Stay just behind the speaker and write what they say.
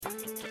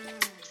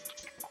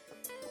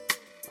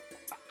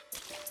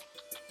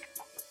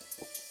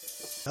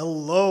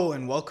Hello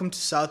and welcome to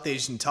South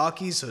Asian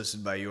Talkies,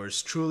 hosted by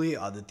yours truly,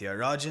 Aditya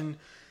Rajan.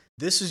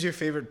 This is your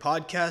favorite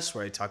podcast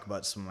where I talk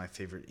about some of my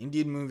favorite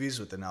Indian movies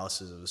with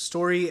analysis of the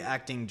story,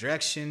 acting,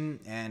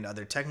 direction, and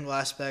other technical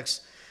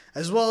aspects,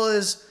 as well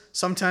as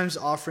sometimes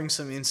offering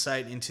some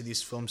insight into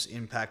these films'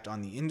 impact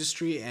on the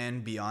industry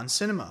and beyond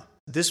cinema.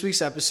 This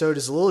week's episode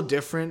is a little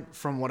different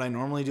from what I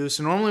normally do.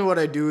 So normally what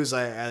I do is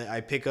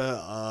I pick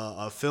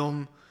a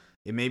film.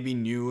 It may be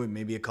new, it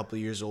may be a couple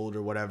of years old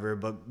or whatever,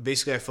 but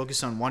basically I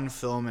focus on one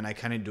film and I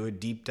kind of do a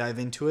deep dive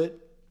into it.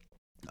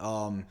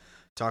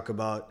 Talk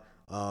about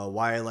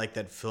why I like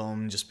that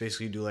film, just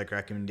basically do like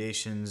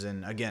recommendations,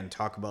 and again,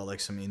 talk about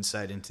like some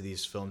insight into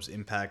these films'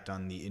 impact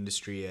on the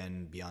industry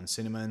and beyond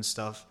cinema and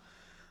stuff.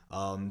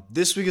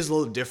 This week is a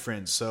little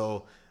different.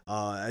 So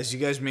as you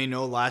guys may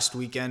know, last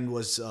weekend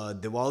was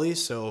Diwali.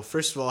 So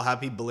first of all,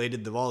 happy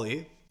belated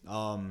Diwali.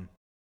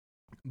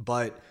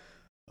 But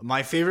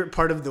my favorite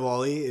part of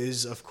Diwali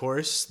is, of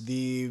course,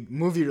 the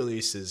movie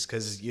releases,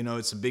 because, you know,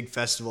 it's a big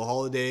festival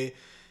holiday,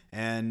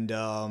 and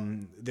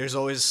there's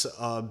always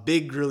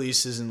big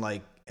releases in,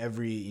 like,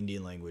 every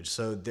Indian language.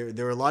 So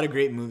there were a lot of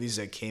great movies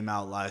that came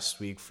out last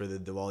week for the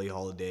Diwali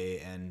holiday,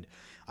 and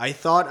I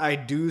thought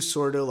I'd do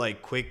sort of,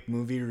 like, quick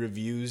movie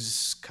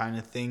reviews kind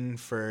of thing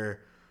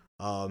for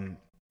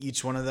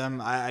each one of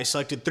them. I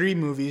selected 3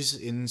 movies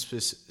in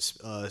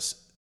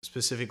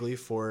specifically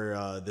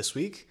for this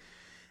week.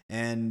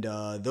 And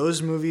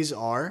those movies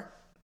are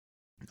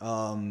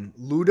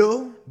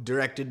Ludo,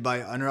 directed by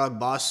Anurag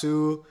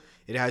Basu.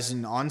 It has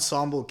an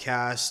ensemble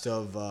cast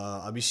of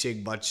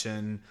Abhishek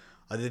Bachchan,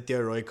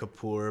 Aditya Roy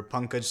Kapoor,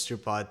 Pankaj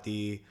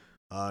Tripathi,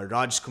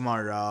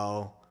 Rajkumar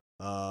Rao,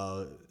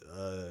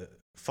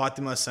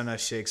 Fatima Sana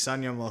Sheikh,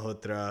 Sanya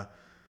Malhotra.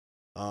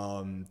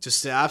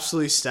 Just an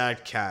absolutely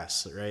stacked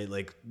cast, right?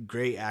 Like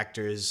great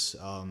actors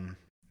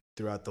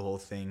throughout the whole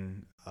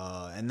thing.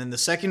 And then the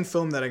second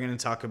film that I'm going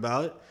to talk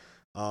about,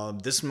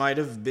 this might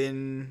have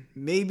been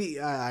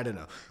I don't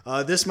know.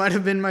 This might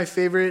have been my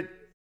favorite.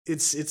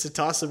 It's a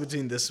toss up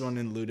between this one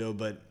and Ludo,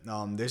 but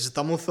there's a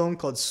Tamil film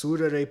called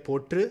Soorarai,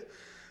 Pottru,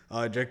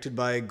 directed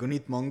by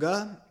Gunit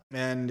Monga,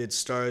 and it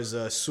stars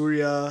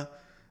Surya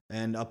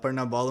and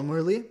Aparna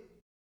Balamurali.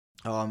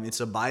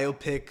 It's a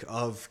biopic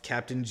of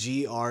Captain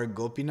G.R.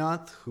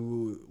 Gopinath,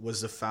 who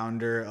was the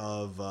founder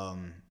of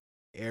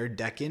Air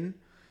Deccan,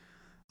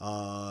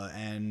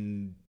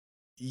 and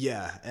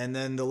yeah, and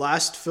then the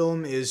last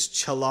film is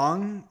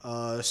Chhalaang,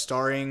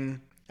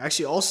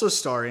 also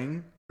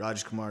starring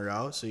Rajkumar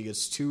Rao, so he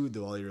gets 2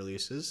 Diwali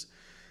releases.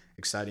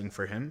 Exciting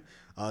for him.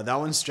 That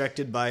one's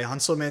directed by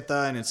Hansal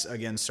Mehta, and it's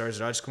again stars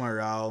Rajkumar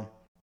Rao,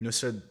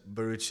 Nusrat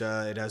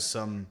Bharucha. It has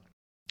some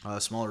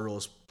smaller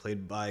roles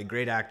played by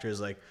great actors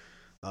like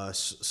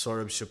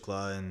Saurabh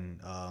Shukla and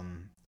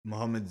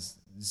Mohammad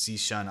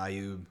Zishan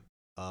Ayub.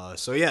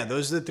 So yeah,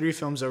 those are the 3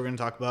 films that we're going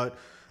to talk about.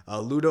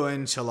 Ludo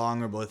and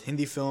Chhalaang are both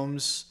Hindi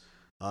films.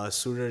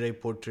 Soorarai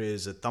Pottru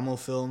is a Tamil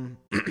film.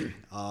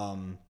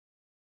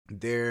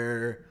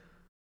 Those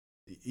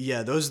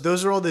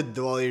are all the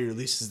Diwali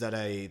releases that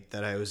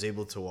I was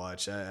able to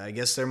watch. I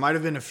guess there might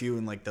have been a few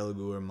in like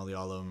Telugu or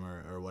Malayalam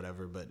or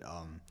whatever, but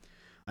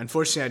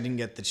unfortunately I didn't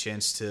get the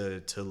chance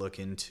to look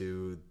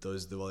into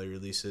those Diwali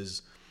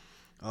releases.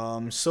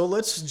 So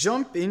let's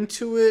jump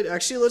into it.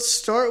 Actually, let's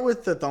start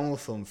with the Tamil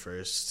film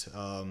first.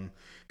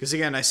 Because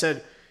again, I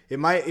said it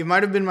might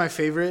have been my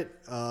favorite.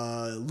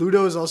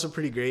 Ludo is also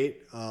pretty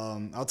great.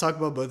 I'll talk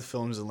about both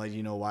films and let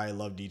you know why I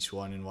loved each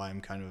one and why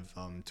I'm kind of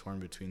torn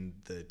between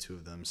the 2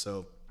 of them.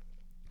 So,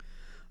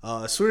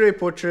 Soorarai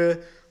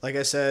Pottru, like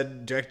I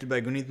said, directed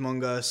by Gunit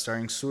Monga,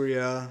 starring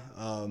Surya.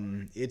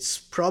 It's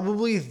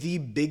probably the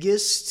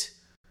biggest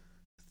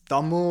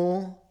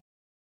Tamil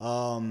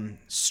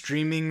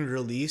streaming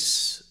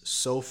release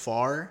so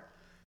far,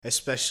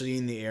 especially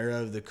in the era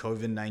of the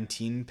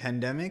COVID-19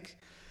 pandemic.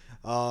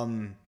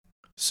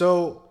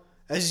 So,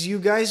 as you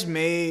guys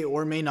may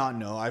or may not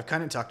know, I've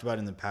kind of talked about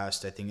in the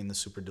past, I think in the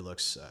Super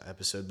Deluxe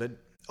episode, but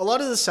a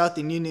lot of the South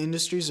Indian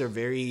industries are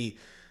very,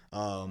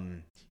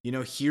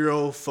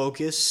 hero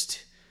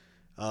focused.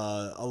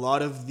 A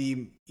lot of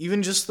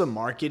even just the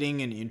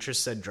marketing and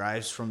interest that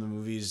drives from the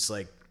movies,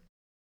 like,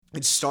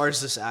 it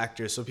stars this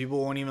actor, so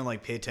people won't even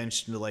like pay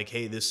attention to like,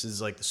 hey, this is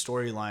like the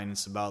storyline.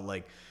 It's about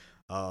like,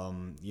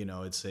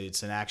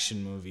 it's an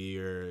action movie,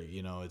 or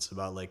it's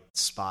about like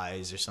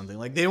spies or something.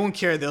 Like they don't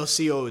care. They'll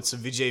see, oh, it's a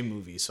Vijay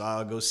movie, so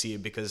I'll go see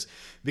it because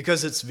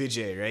it's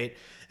Vijay, right?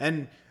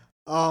 And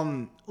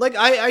like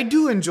I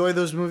do enjoy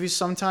those movies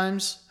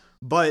sometimes,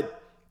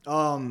 but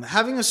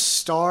having a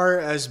star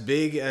as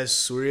big as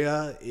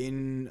Surya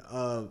in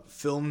a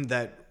film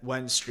that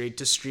went straight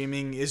to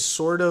streaming is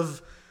sort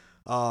of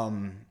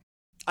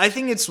I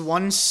think it's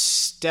one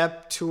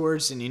step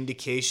towards an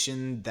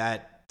indication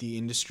that the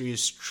industry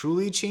is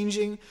truly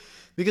changing,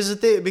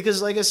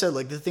 because like I said,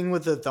 like the thing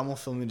with the Tamil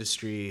film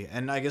industry,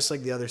 and I guess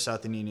like the other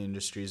South Indian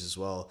industries as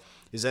well,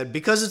 is that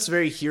because it's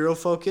very hero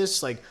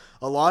focused, like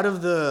a lot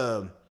of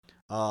the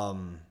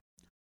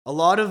a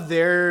lot of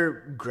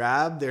their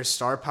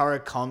star power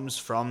comes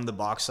from the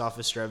box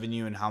office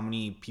revenue and how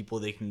many people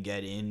they can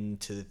get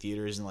into the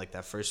theaters in like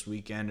that first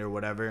weekend or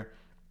whatever.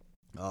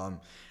 And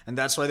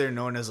that's why they're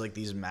known as like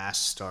these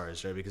mass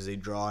stars, right? Because they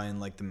draw in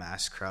like the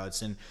mass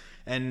crowds,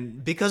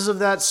 and because of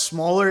that,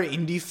 smaller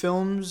indie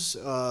films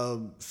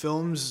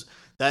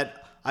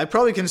that I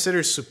probably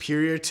consider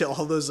superior to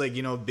all those like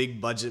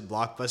big budget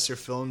blockbuster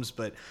films,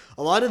 but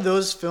a lot of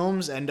those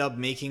films end up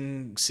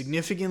making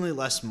significantly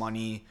less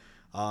money.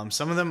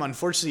 Some of them,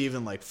 unfortunately,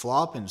 even like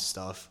flop and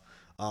stuff.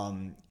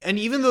 And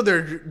even though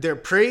they're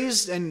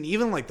praised, and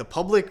even like the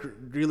public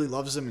really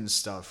loves them and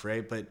stuff,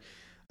 right? But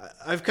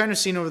I've kind of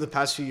seen over the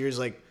past few years,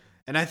 like,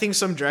 and I think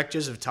some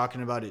directors have talked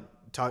about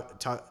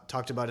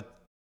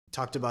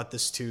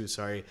this too.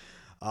 Sorry,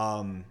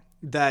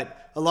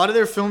 that a lot of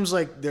their films,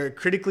 like, they're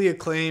critically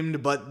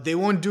acclaimed, but they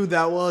won't do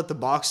that well at the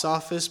box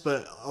office.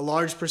 But a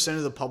large percent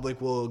of the public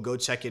will go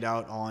check it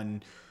out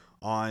on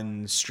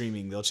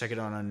streaming. They'll check it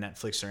out on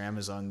Netflix or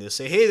Amazon. They'll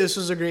say, "Hey, this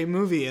was a great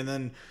movie," and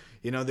then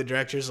the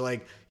director's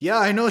like, "Yeah,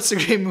 I know it's a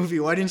great movie.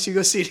 Why didn't you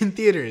go see it in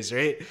theaters?"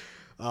 Right?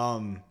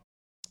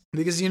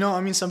 Because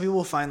some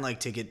people find like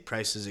ticket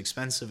prices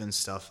expensive and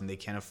stuff, and they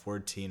can't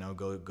afford to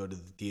go to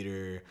the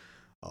theater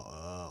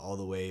all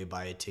the way,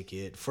 buy a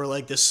ticket for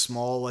like this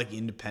small like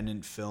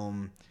independent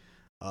film.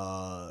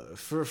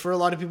 For a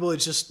lot of people,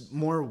 it's just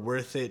more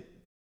worth it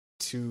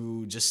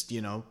to just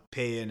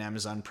pay an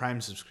Amazon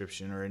Prime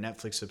subscription or a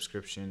Netflix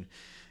subscription,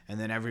 and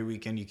then every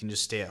weekend you can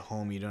just stay at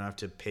home. You don't have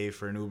to pay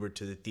for an Uber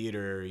to the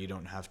theater. You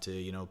don't have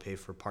to pay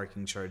for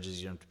parking charges.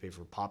 You don't have to pay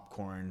for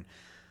popcorn.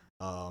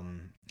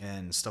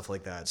 And stuff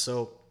like that.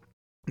 So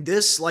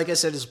this, like I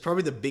said, is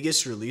probably the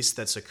biggest release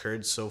that's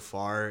occurred so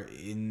far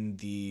in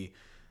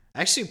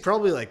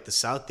probably like the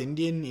South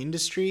Indian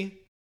industry.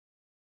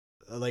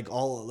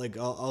 All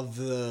of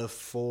the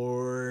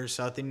 4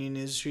 South Indian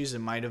industries, it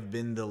might have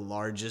been the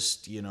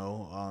largest,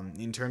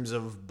 in terms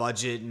of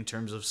budget, in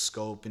terms of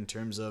scope, in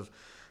terms of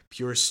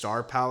pure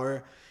star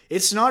power.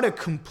 It's not a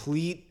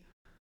complete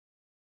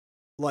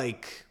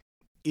like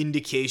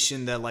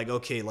indication that like,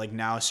 okay, like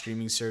now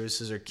streaming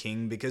services are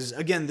king, because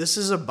again, this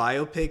is a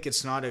biopic.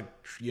 It's not a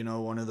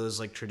one of those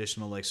like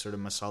traditional like sort of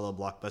masala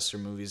blockbuster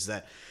movies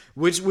that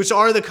which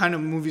are the kind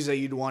of movies that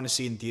you'd want to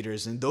see in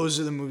theaters, and those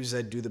are the movies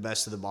that do the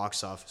best at the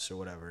box office or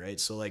whatever, right?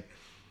 So like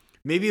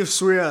maybe if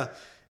Surya,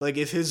 like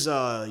if his he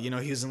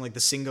was in like the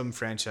Singham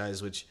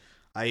franchise, which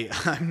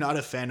I'm not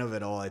a fan of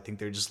at all. I think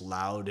they're just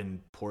loud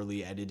and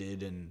poorly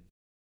edited, and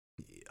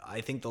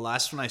I think the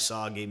last one I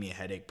saw gave me a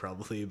headache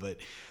probably, but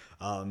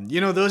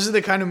those are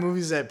the kind of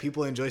movies that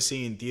people enjoy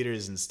seeing in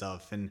theaters and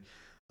stuff. And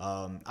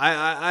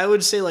I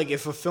would say like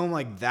if a film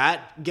like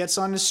that gets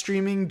onto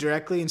streaming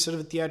directly instead of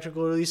a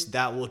theatrical release,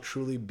 that will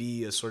truly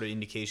be a sort of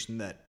indication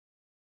that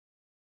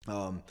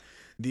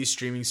these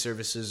streaming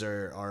services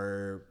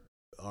are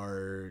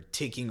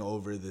taking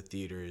over the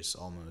theaters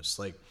almost.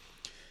 Like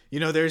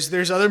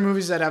there's other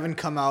movies that haven't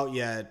come out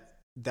yet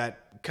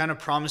that kind of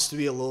promise to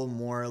be a little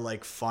more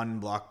like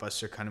fun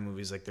blockbuster kind of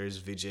movies. Like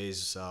there's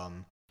Vijay's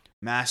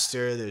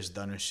Master, there's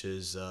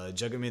Dhanush's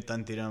Jagamit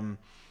Tantiram.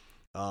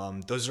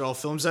 Those are all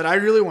films that I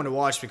really want to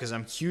watch because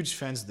I'm huge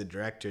fans of the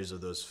directors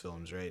of those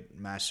films, right?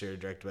 Master,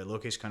 directed by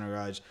Lokesh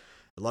Kanagaraj.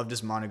 I loved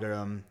his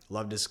Managaram,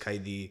 loved his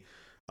Kaidi.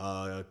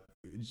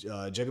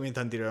 Jagamit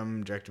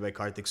Tantiram, directed by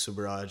Karthik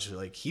Subbaraj.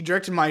 Like, he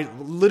directed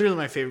literally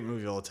my favorite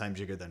movie of all time,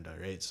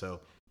 Jigardanda, right? So,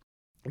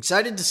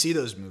 excited to see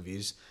those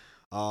movies.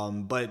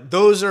 But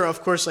those are,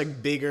 of course,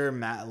 like bigger,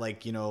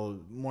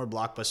 more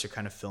blockbuster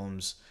kind of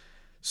films.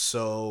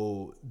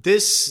 So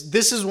this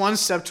is one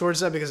step towards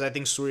that, because I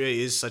think Surya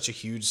is such a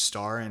huge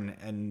star, and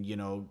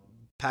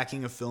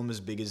packing a film as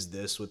big as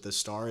this with a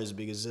star as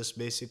big as this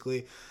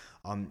basically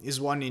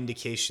is one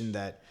indication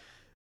that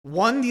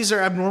these are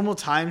abnormal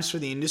times for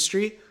the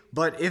industry.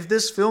 But if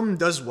this film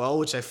does well,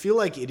 which I feel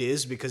like it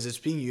is because it's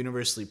being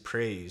universally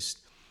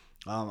praised,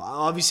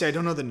 obviously I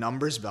don't know the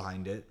numbers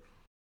behind it.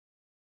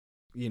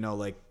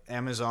 Like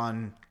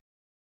Amazon,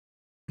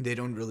 they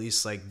don't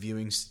release like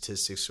viewing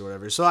statistics or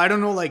whatever. So I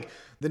don't know like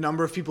the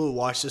number of people who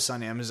watch this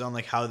on Amazon,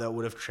 like how that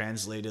would have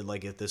translated,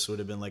 like if this would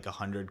have been like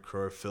 100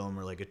 crore film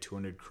or like a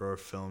 200 crore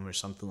film or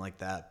something like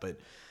that. But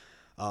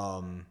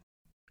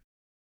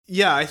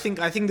yeah, I think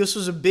this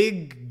was a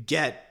big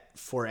get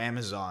for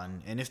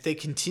Amazon. And if they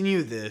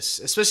continue this,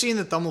 especially in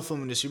the Tamil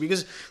film industry,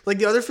 because like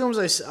the other films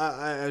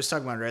I was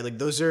talking about, right? Like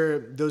those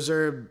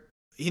are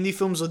Hindi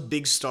films with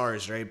big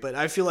stars, right? But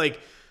I feel like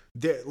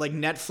like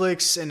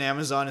Netflix and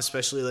Amazon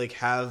especially like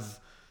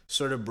have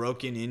sort of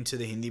broken into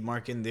the Hindi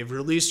market, and they've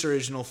released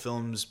original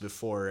films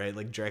before, right?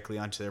 Like directly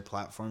onto their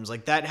platforms.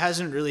 Like that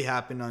hasn't really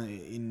happened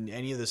in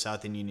any of the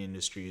South Indian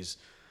industries,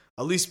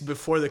 at least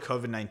before the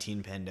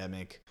COVID-19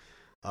 pandemic.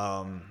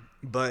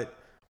 But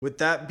with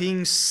that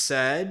being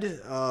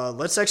said,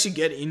 let's actually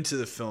get into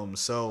the film.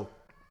 So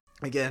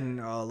again,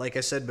 like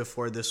I said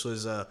before, this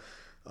was it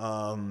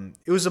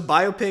was a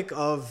biopic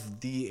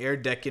of the Air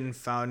Deccan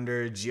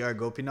founder G.R.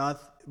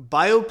 Gopinath.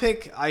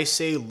 Biopic, I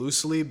say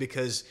loosely,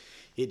 because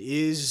it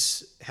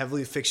is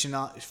heavily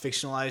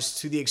fictionalized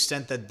to the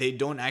extent that they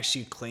don't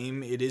actually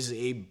claim it is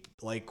a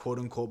like quote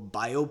unquote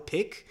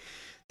biopic.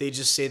 They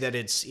just say that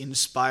it's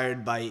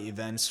inspired by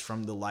events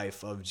from the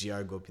life of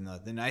G.R.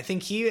 Gopinath. And I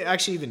think he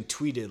actually even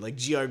tweeted, like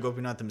G.R.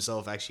 Gopinath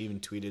himself actually even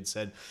tweeted,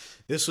 said,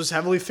 this was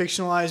heavily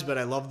fictionalized, but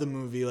I love the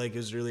movie. Like, it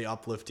was really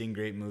uplifting,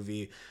 great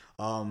movie.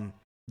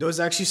 Those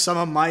are actually some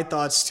of my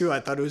thoughts too. I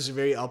thought it was a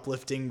very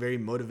uplifting, very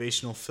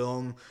motivational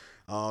film.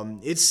 Very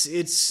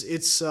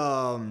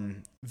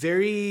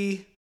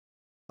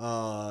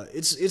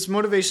it's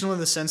motivational in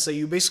the sense that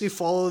you basically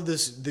follow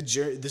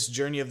this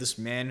journey of this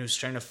man who's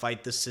trying to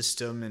fight the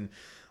system, and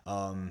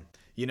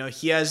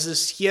he has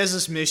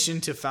this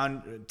mission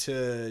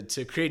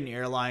to create an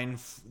airline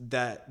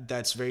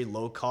that's very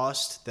low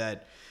cost,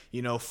 that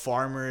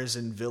farmers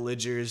and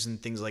villagers and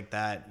things like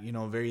that,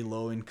 very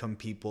low income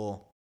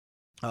people,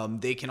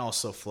 they can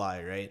also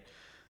fly, right?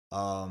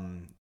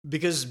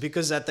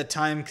 Because at the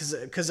time,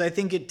 because I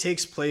think it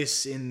takes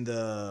place in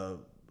the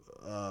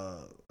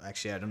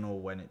actually I don't know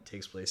when it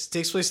takes place. It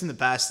takes place in the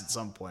past at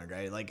some point,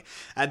 right? Like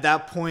at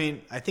that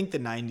point, I think the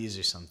 90s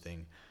or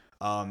something.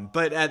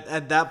 But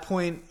at that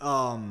point,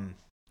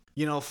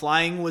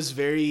 flying was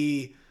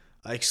very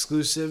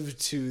exclusive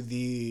to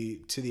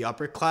the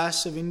upper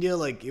class of India.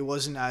 Like it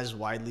wasn't as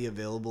widely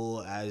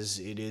available as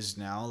it is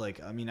now. Like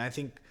I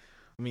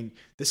mean,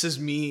 this is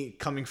me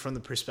coming from the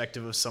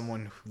perspective of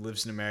someone who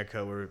lives in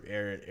America where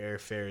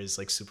airfare is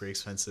like super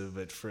expensive.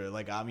 But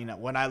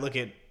when I look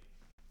at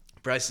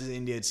prices in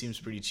India, it seems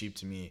pretty cheap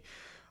to me.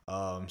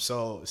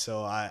 So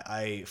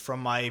I from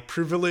my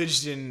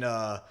privileged and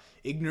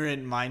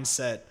ignorant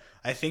mindset,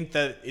 I think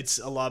that it's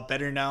a lot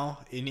better now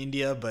in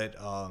India, but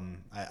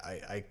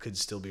I could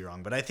still be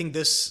wrong. But I think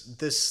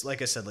this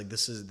like I said, like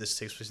this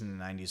takes place in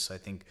the 90s, so I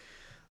think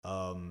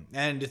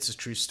and it's a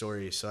true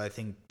story. So I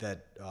think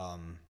that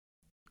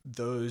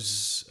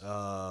those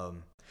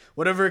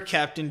whatever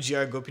Captain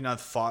G.R.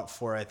 Gopinath fought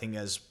for, I think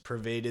has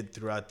pervaded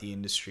throughout the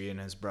industry and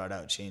has brought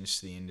out change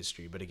to the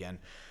industry. But again,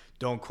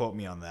 don't quote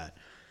me on that.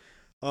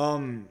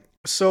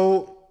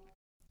 So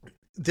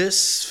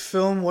this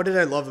film, what did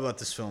I love about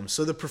this film?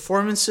 So the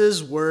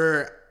performances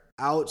were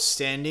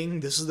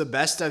outstanding. This is the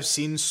best I've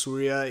seen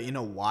Surya in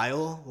a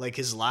while. Like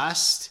his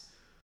last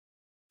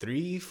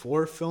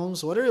 3-4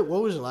 films. What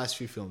was the last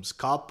few films?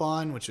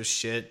 Kapan, which was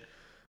shit.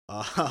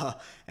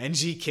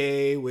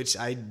 NGK, which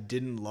I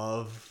didn't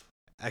love.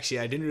 Actually,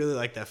 I didn't really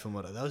like that film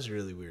at all. That was a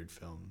really weird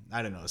film.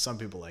 I don't know. Some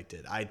people liked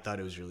it. I thought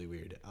it was really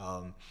weird.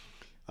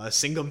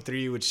 Singham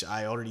 3, which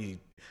I already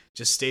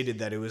just stated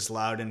that it was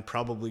loud and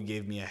probably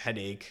gave me a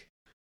headache.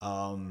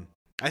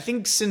 I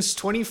think since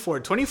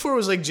 24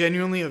 was like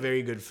genuinely a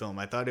very good film.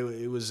 I thought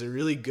it was a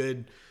really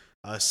good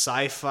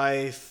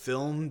sci-fi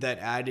film that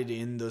added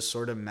in the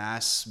sort of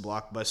mass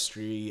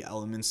blockbustery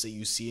elements that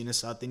you see in a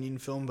South Indian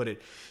film, but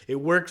it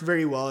worked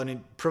very well, and it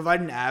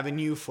provided an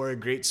avenue for a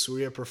great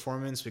Surya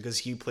performance because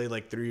he played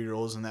like 3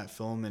 roles in that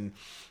film, and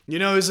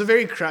it was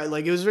very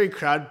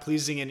crowd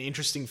pleasing and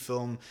interesting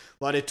film.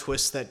 A lot of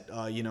twists that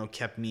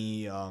kept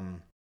me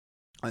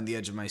on the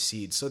edge of my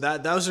seat. So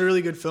that was a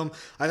really good film.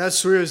 I thought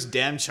Surya was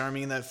damn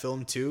charming in that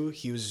film too.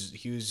 He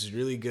was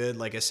really good.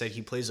 Like I said,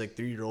 he plays like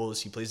 3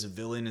 roles. He plays a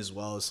villain as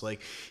well. So like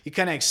he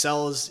kind of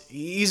excels.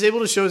 He's able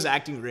to show his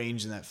acting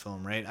range in that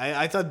film, right?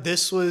 I thought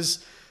this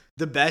was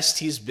the best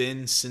he's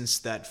been since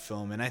that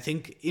film. And I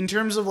think in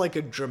terms of like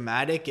a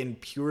dramatic and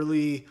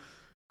purely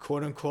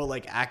quote unquote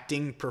like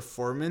acting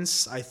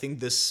performance, I think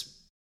this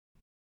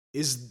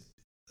is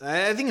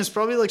it's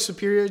probably like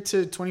superior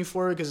to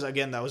 24 because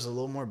again that was a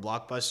little more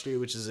blockbustery,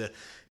 which is a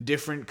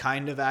different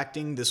kind of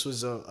acting. This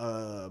was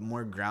a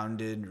more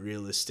grounded,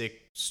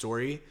 realistic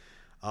story,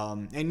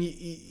 and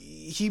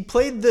he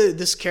played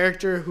this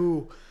character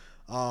who.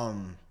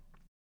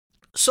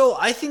 So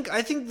I think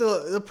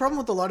the problem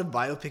with a lot of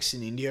biopics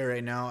in India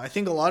right now, I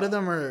think a lot of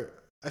them are.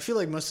 I feel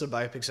like most of the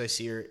biopics I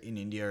see are in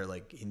India are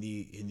like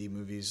Hindi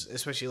movies,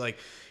 especially like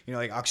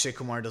like Akshay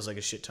Kumar does like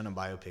a shit ton of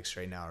biopics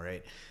right now,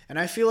 right? And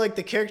I feel like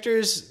the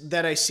characters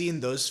that I see in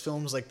those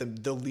films, like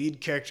the lead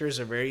characters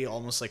are very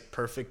almost like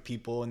perfect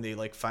people, and they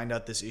like find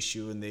out this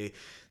issue and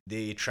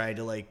they try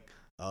to like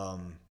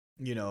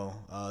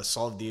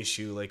solve the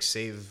issue, like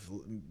save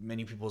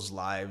many people's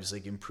lives,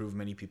 like improve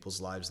many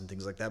people's lives and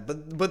things like that.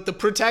 But the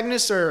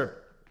protagonists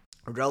are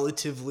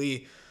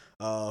relatively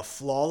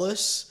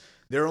flawless.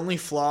 Their only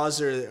flaws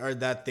are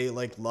that they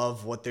like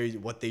love what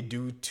they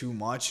do too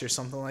much or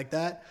something like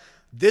that.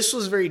 This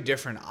was very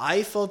different.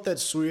 I felt that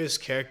Surya's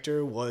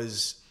character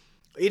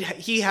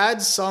he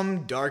had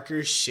some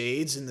darker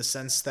shades in the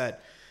sense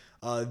that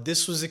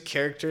this was a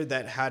character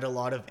that had a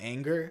lot of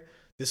anger.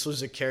 This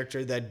was a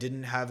character that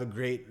didn't have a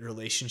great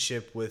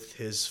relationship with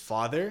his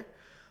father.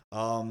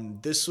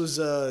 This was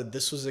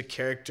a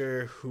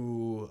character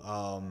who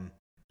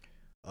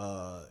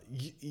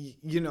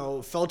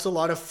felt a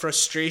lot of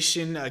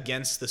frustration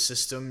against the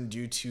system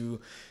due to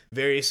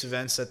various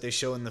events that they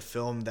show in the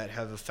film that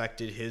have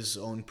affected his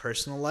own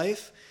personal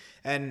life.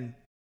 And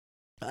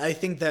I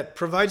think that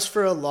provides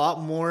for a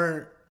lot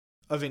more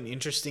of an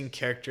interesting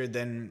character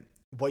than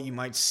what you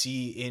might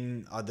see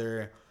in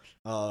other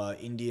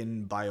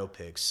Indian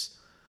biopics.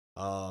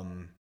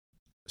 Um,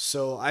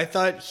 so I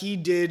thought he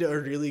did a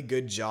really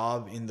good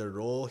job in the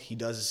role. He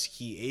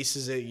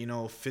aces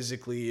it,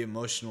 physically,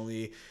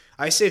 emotionally.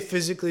 I say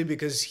physically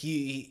because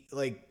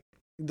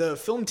the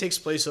film takes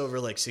place over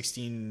like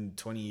 16,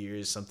 20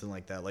 years, something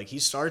like that. Like he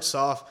starts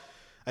off,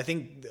 I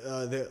think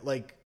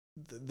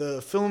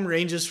the film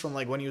ranges from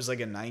like when he was like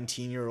a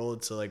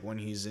 19-year-old to like when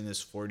he's in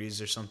his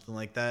 40s or something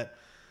like that.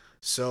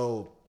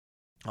 So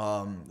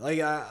like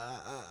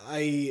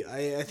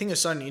I think I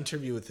saw an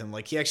interview with him.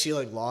 Like he actually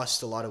like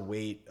lost a lot of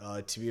weight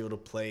to be able to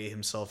play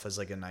himself as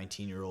like a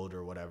 19-year-old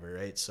or whatever,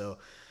 right? So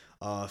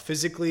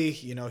physically,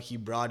 he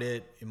brought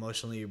it.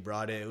 Emotionally, he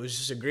brought it. It was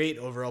just a great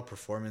overall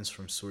performance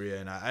from Surya,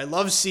 and I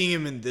love seeing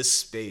him in this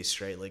space,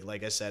 right?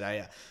 Like I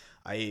said,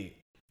 I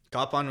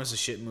Kapan was a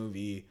shit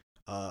movie.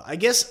 I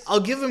guess I'll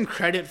give him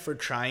credit for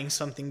trying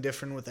something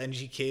different with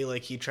NGK.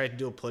 Like he tried to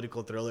do a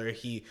political thriller.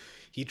 He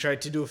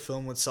tried to do a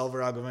film with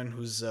Selvaragavan,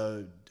 who's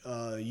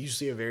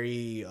usually a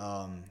very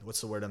what's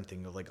the word I'm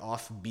thinking of, like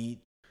offbeat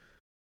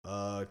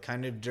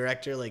kind of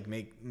director, like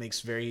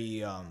makes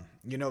very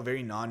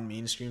very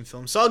non-mainstream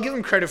films. So I'll give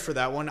him credit for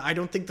that one. I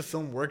don't think the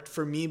film worked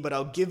for me, but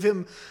I'll give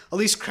him at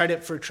least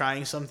credit for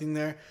trying something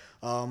there.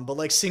 But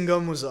like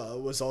Singham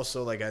was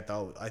also like I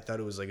thought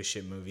it was like a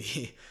shit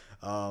movie.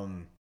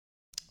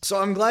 So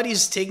I'm glad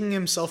he's taking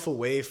himself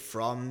away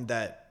from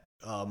that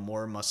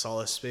more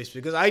masala space,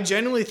 because I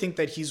genuinely think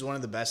that he's one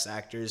of the best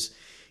actors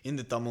in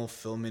the Tamil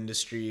film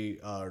industry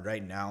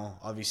right now.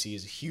 Obviously,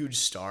 he's a huge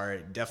star.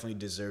 Definitely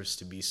deserves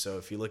to be so.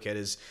 If you look at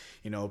his,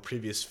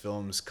 previous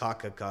films,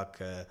 Kaka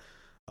Kaka,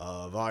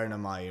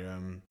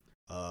 Varnamayiram,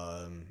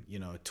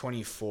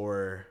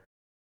 24,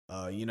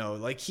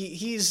 like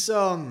he's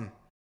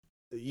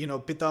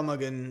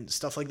Pitamagan,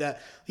 stuff like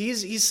that.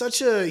 He's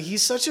such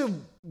a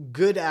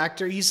good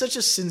actor. He's such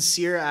a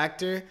sincere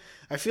actor.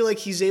 I feel like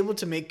he's able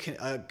to make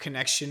a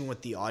connection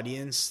with the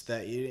audience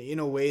that in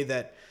a way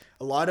that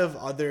a lot of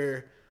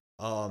other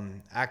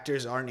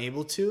actors aren't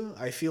able to.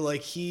 I feel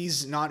like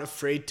he's not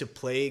afraid to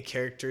play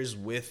characters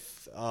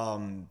with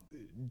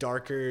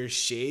darker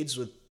shades,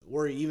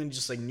 or even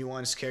just like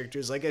nuanced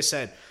characters. Like I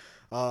said,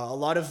 a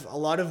lot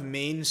of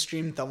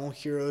mainstream Tamil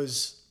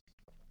heroes,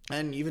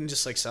 and even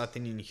just like South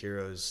Indian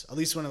heroes, at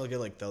least when I look at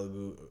like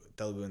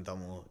Telugu and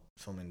Tamil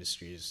film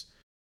industries,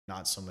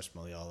 not so much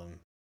Malayalam.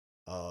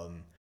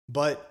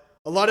 But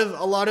a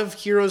lot of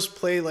heroes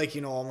play like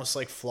almost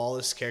like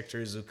flawless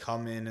characters who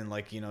come in and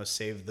like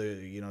save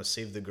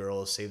the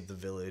girl, save the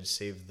village,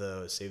 save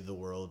the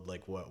world,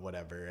 like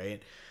whatever,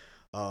 right?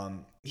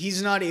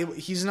 He's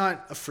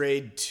not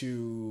afraid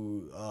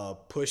to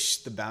push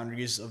the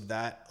boundaries of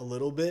that a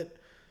little bit,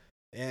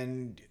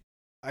 and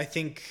I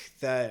think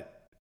that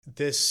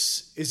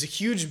this is a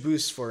huge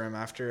boost for him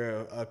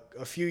after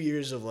a few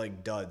years of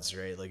like duds,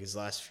 right? Like his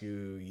last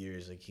few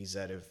years, like he's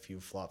had a few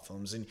flop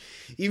films. And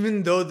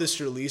even though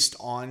this released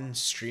on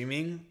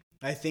streaming,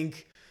 I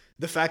think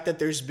the fact that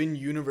there's been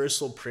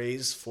universal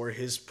praise for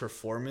his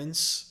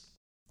performance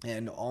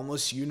and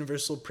almost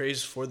universal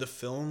praise for the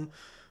film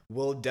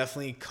will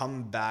definitely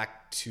come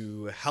back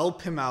to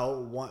help him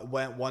out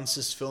once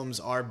his films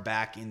are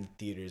back in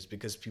theaters,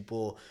 because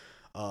people,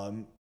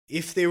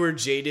 if they were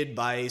jaded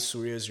by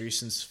Surya's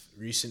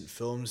recent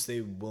films,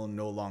 they will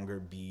no longer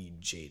be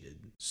jaded.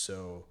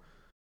 So,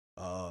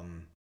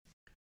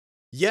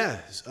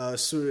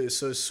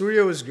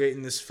 Surya was great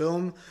in this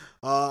film.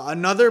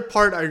 Another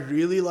part I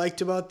really liked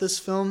about this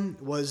film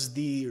was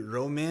the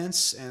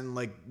romance and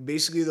like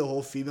basically the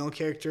whole female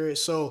character.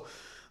 So,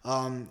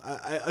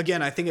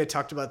 I think I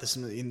talked about this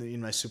in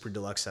my Super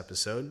Deluxe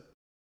episode.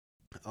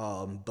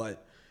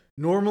 But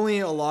normally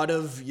a lot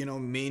of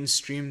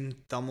mainstream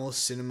Tamil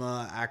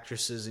cinema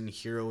actresses and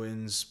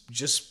heroines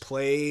just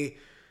play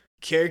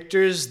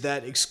characters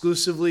that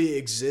exclusively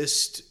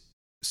exist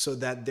so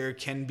that there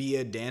can be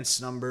a dance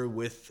number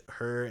with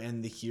her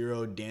and the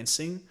hero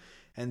dancing,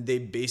 and they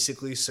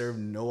basically serve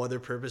no other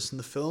purpose in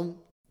the film,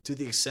 to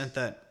the extent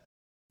that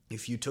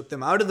if you took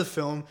them out of the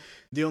film,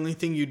 the only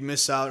thing you'd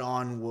miss out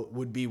on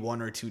would be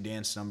one or two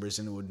dance numbers,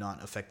 and it would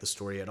not affect the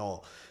story at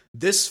all.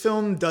 This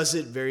film does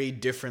it very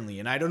differently,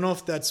 and I don't know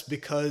if that's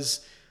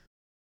because,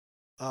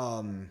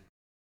 well,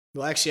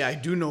 actually, I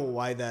do know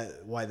why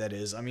that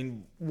is. I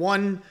mean,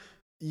 one,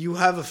 you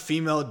have a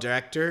female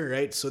director,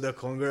 right? Sudha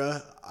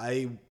Kongara.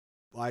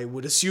 I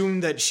would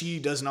assume that she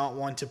does not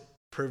want to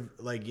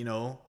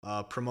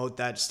promote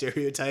that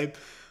stereotype.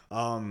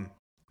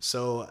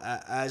 So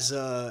as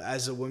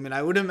a woman,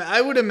 I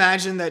would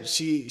imagine that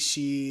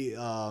she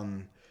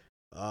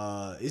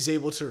is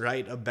able to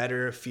write a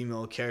better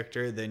female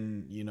character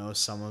than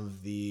some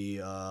of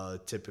the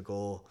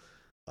typical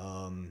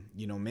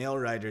male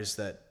writers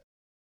that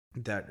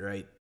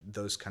write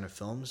those kind of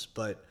films.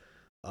 But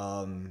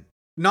I'm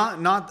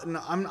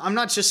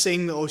not just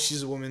saying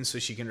she's a woman so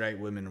she can write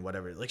women or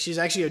whatever. Like, she's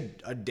actually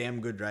a damn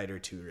good writer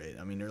too, right?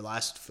 I mean, her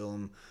last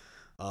film,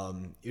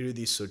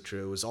 Irudi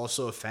Sutra, was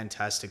also a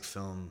fantastic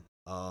film.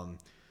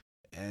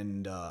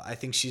 and I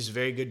think she's a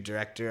very good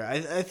director.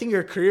 I think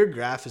her career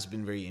graph has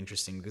been very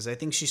interesting because I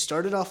think she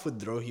started off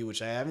with Drohi,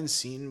 which I haven't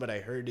seen, but I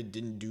heard it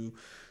didn't do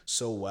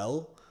so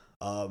well.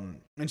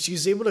 And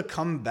she's able to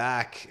come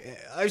back.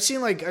 I've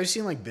seen like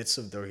bits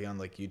of Drohi on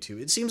like YouTube.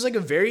 It seems like a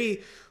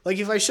very like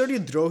if I showed you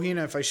Drohi and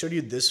if I showed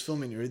you this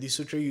film in Irdi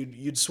Sutra,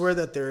 you'd swear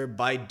that they're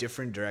by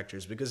different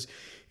directors because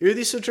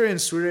Irdi Sutra and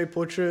Soorarai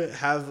Pottru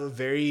have a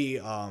very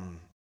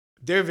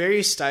they're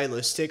very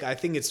stylistic. I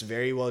think it's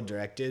very well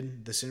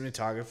directed. The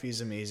cinematography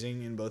is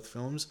amazing in both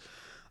films.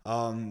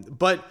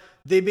 But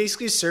they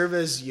basically serve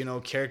as,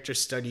 character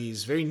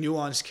studies, very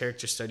nuanced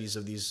character studies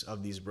of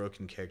these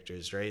broken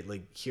characters, right?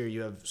 Like here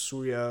you have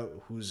Surya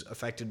who's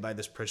affected by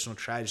this personal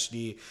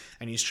tragedy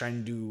and he's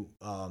trying to do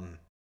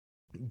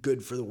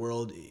good for the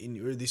world. In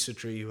Urdi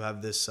Sutra you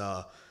have this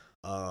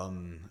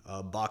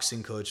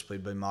boxing coach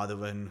played by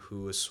Madhavan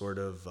who is sort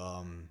of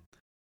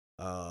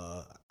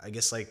I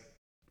guess like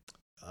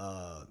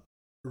uh,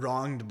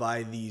 wronged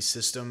by the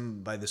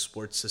system, by the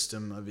sports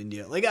system of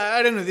India. Like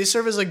I don't know, they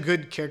serve as like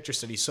good character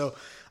studies. So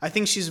I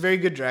think she's a very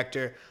good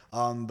director.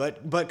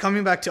 But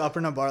coming back to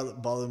Aparna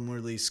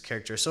Balamurali's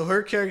character, so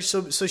her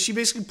character, so she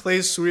basically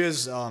plays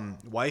Surya's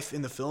wife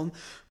in the film.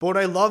 But what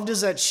I loved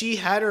is that she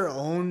had her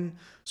own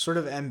sort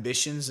of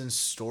ambitions and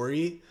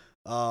story.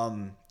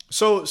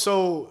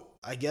 So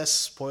I guess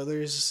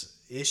spoilers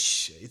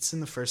ish. It's in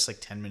the first like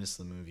 10 minutes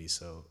of the movie,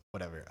 so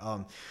whatever.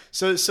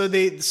 So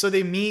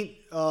they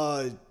meet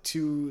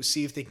to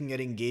see if they can get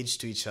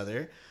engaged to each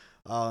other.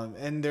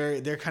 And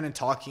they're kind of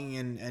talking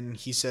and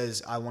he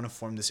says, I want to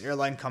form this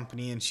airline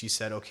company, and she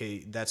said, okay,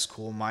 that's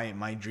cool.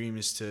 My dream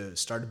is to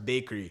start a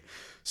bakery.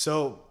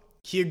 So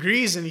he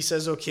agrees and he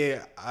says,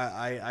 okay,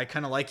 I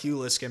kind of like you,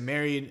 let's get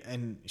married.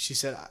 And she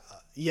said,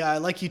 yeah, I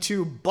like you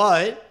too,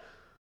 but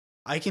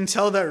I can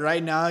tell that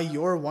right now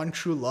your one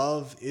true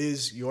love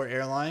is your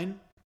airline.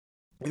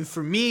 And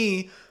for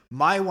me,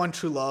 my one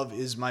true love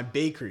is my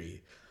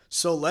bakery.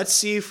 So let's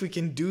see if we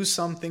can do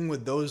something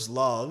with those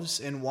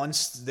loves. And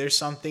once there's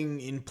something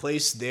in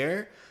place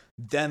there,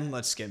 then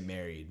let's get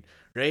married.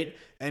 Right?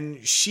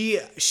 And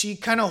she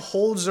kind of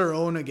holds her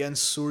own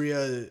against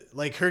Surya.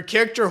 Like her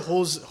character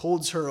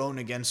holds her own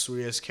against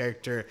Surya's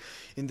character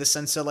in the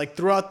sense that like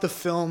throughout the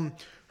film,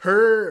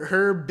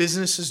 her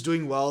business is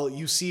doing well.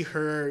 You see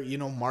her,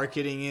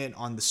 marketing it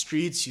on the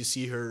streets. You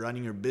see her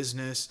running her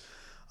business.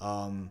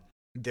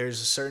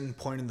 There's a certain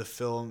point in the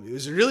film. It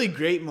was a really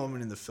great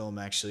moment in the film,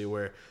 actually,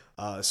 where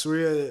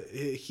Surya,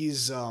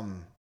 he's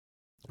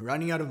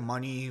running out of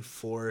money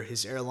for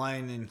his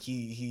airline, and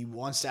he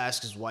wants to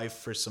ask his wife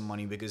for some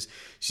money because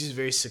she's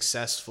very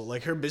successful.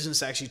 Like her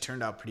business actually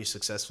turned out pretty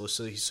successful,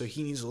 so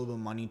he needs a little bit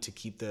of money to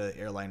keep the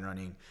airline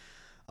running.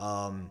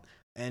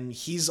 And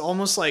he's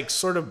almost like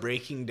sort of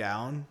breaking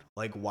down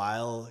like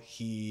while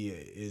he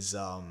is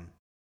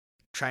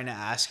trying to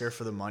ask her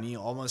for the money,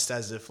 almost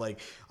as if like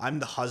I'm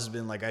the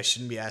husband, like I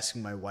shouldn't be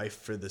asking my wife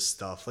for this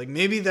stuff. Like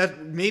maybe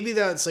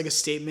that's like a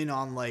statement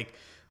on like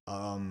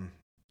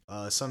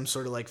some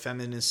sort of like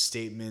feminist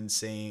statement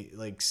saying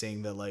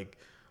that like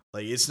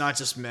it's not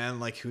just men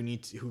like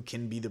who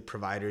can be the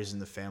providers in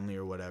the family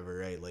or whatever,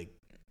 right? Like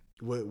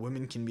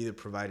women can be the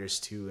providers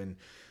too. And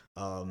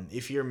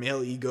if your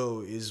male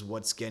ego is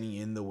what's getting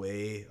in the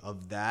way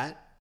of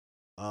that,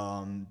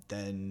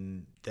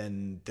 then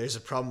there's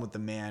a problem with the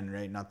man,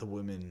 right? Not the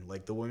woman.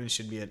 Like the woman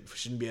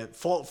shouldn't be at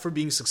fault for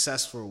being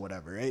successful or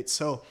whatever, right?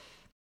 So,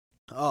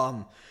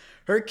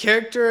 her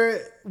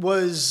character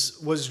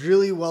was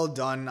really well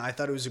done. I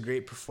thought it was a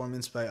great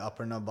performance by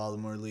Aparna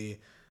Balamurali.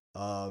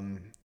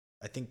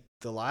 I think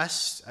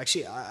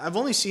actually I've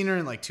only seen her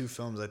in like two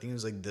films. I think it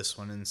was like this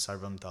one and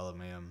Sarvam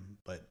Talamayam.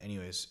 But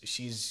anyways,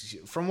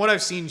 from what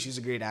I've seen, she's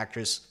a great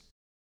actress.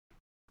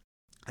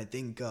 I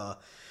think the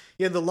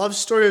love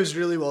story was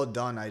really well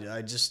done. I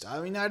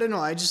don't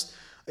know.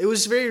 It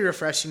was very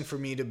refreshing for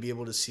me to be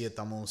able to see a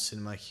Tamil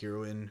cinema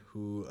heroine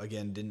who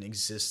again didn't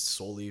exist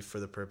solely for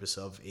the purpose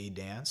of a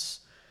dance.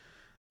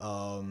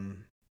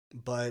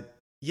 But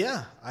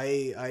yeah,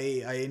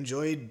 I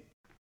enjoyed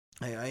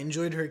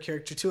her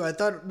character too. I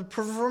thought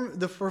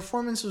the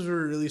performances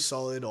were really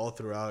solid all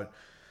throughout.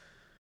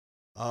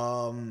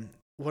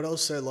 What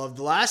else I love?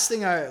 The last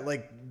thing I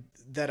like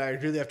that I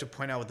really have to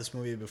point out with this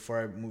movie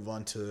before I move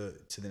on to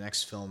the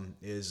next film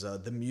is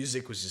the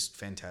music was just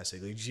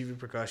fantastic. Like G.V.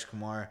 Prakash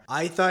Kumar,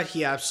 I thought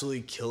he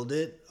absolutely killed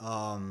it.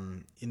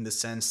 In the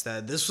sense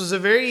that this was a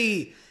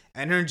very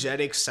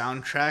energetic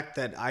soundtrack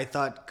that I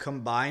thought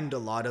combined a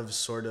lot of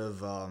sort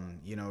of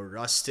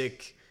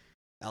rustic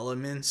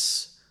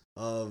elements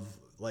of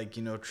like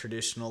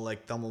traditional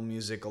like Tamil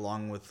music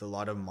along with a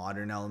lot of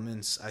modern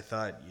elements. I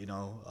thought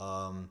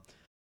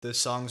the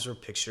songs were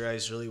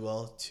picturized really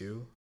well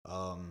too.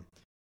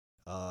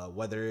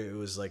 Whether it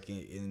was like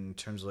in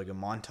terms of like a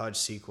montage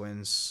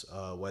sequence,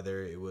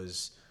 whether it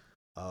was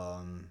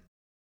I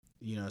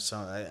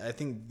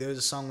think there was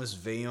a song was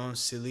Veillon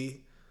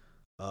Silly.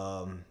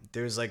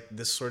 There's like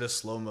this sort of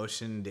slow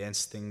motion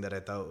dance thing that I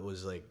thought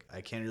was like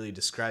I can't really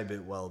describe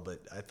it well,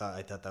 but I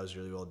thought that was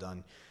really well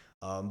done.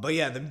 But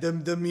yeah,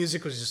 the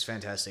music was just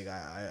fantastic.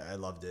 I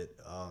loved it.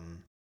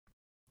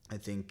 I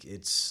think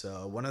it's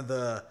one of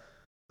the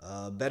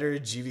better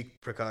GV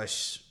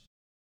Prakash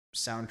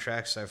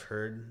soundtracks I've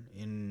heard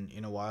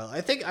in a while. I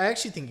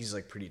actually think he's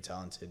like pretty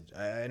talented.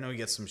 I know he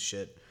gets some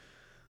shit.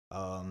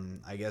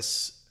 I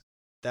guess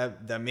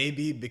that may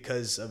be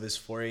because of his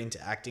foray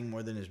into acting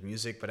more than his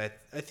music, but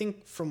I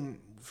think from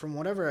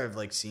whatever I've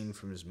like seen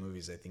from his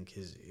movies, I think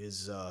his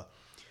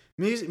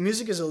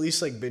music has at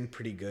least like been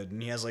pretty good,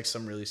 and he has like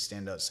some really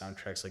standout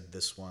soundtracks like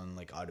this one,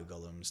 like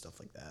Adugalam and stuff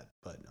like that.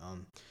 But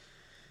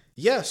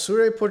yeah,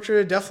 Soorarai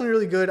Pottru definitely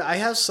really good. I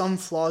have some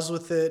flaws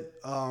with it.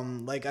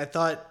 Like I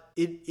thought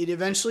it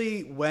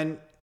eventually went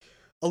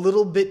a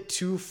little bit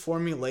too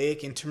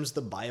formulaic in terms of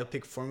the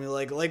biopic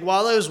formula. Like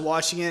while I was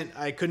watching it,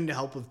 I couldn't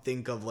help but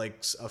think of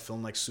like a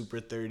film like Super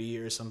 30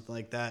 or something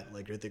like that,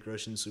 like Hrithik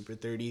Roshan's Super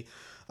 30,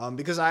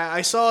 because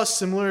I saw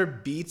similar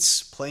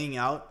beats playing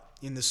out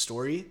in the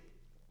story.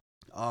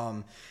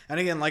 And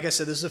again, like I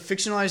said, this is a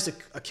fictionalized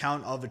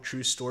account of a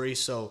true story,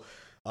 so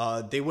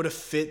they would have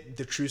fit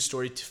the true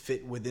story to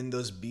fit within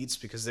those beats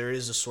because there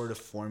is a sort of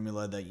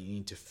formula that you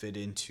need to fit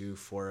into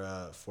for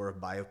a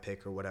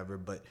biopic or whatever.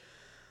 But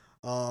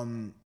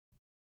um,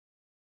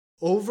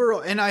 overall,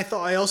 and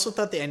I also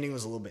thought the ending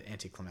was a little bit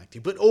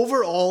anticlimactic. But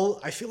overall,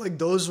 I feel like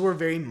those were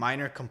very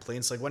minor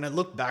complaints. Like when I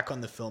look back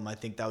on the film, I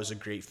think that was a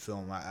great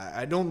film.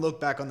 I don't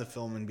look back on the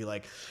film and be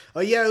like,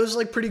 oh yeah, it was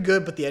like pretty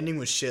good, but the ending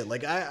was shit.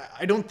 Like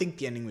I don't think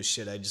the ending was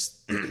shit. I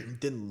just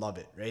didn't love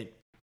it. Right.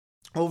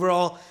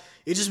 Overall,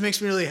 it just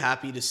makes me really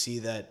happy to see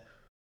that.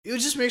 It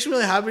just makes me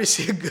really happy to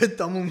see a good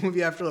Tamil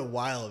movie after a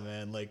while,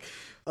 man. Like,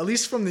 at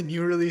least from the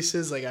new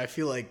releases, like I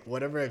feel like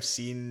whatever I've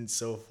seen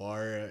so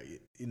far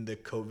in the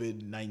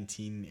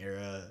COVID-19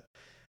 era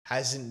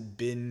hasn't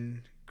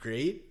been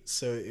great.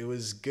 So it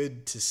was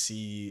good to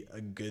see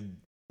a good,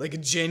 like a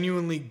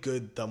genuinely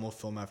good Tamil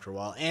film after a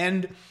while,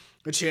 and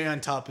the cherry on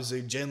top is a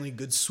genuinely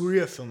good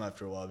Surya film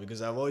after a while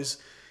because I've always,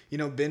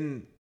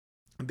 been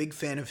a big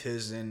fan of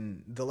his,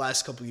 and the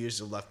last couple of years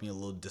have left me a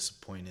little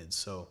disappointed.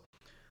 So,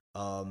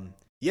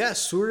 yeah,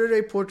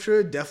 Soorarai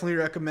Pottru, definitely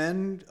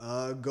recommend.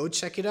 Go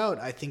check it out.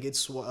 I think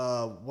it's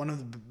one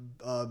of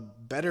the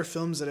better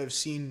films that I've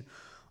seen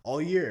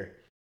all year.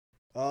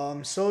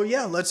 So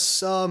yeah,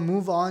 let's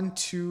move on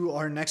to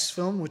our next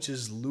film, which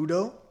is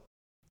Ludo.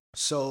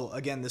 So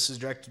again, this is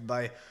directed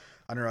by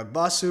Anurag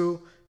Basu.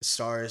 It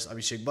stars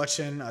Abhishek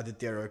Bachchan,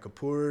 Aditya Roy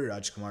Kapoor,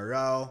 Rajkumar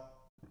Rao,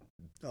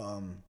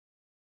 um,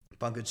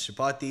 Pankaj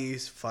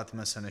Tripathi,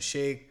 Fatima Sana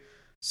Sheikh,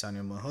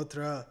 Sanya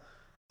Malhotra,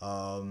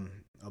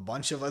 a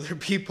bunch of other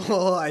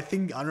people. I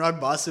think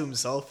Anurag Basu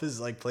himself is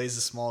like plays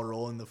a small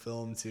role in the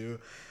film too.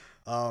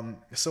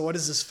 So what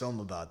is this film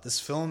about? This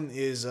film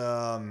is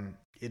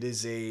it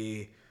is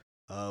a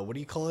what do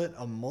you call it?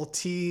 A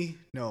hyperlink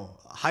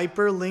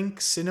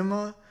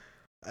cinema.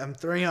 I'm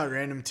throwing out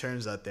random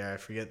terms out there. I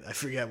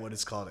forget what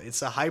it's called.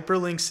 It's a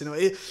hyperlink cinema.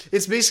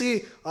 It's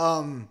basically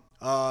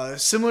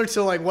similar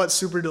to like what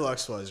Super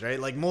Deluxe was, right?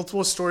 Like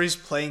multiple stories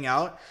playing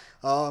out.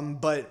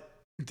 But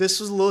this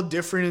was a little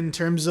different in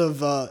terms of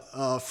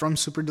from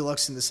Super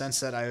Deluxe in the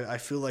sense that I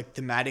feel like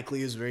thematically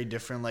is very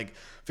different. Like,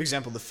 for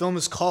example, the film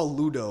is called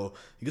Ludo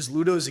because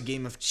Ludo is a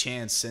game of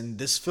chance. And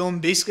this film,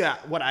 basically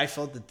what I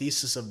felt the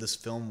thesis of this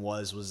film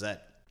was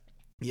that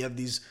you have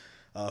these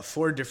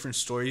four different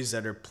stories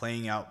that are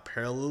playing out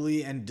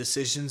parallelly, and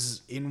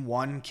decisions in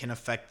one can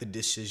affect the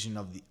decision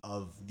of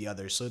the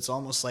other. So it's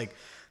almost like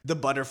the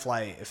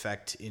butterfly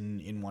effect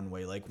in one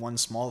way. Like one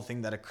small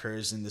thing that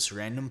occurs in this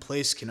random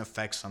place can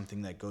affect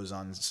something that goes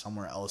on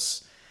somewhere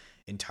else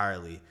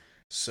entirely.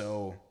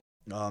 So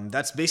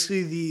that's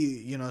basically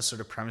the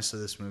sort of premise of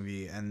this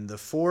movie. And the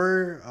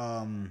four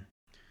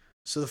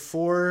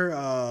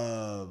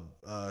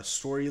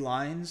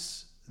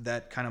storylines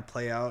that kind of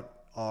play out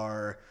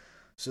are,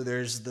 so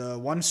there's the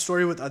one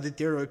story with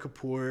Aditya Roy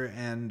Kapoor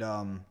and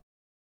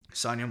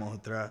Sanya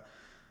Malhotra,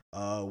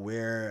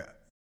 where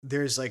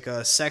there's like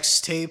a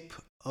sex tape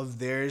of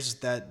theirs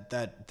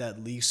that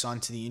leaks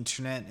onto the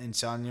internet, and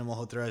Sanya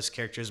Malhotra's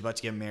character is about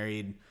to get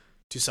married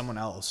to someone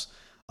else.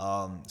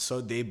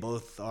 So they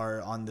both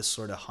are on this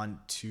sort of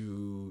hunt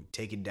to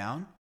take it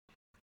down.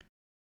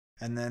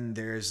 And then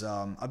there's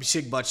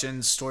Abhishek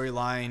Bachchan's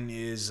storyline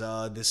is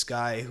this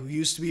guy who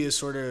used to be a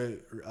sort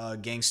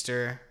of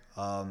gangster.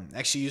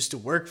 Actually used to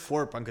work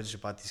for Pankaj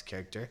Tripathi's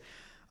character.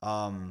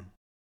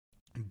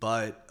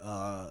 But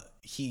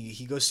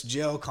he goes to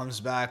jail, comes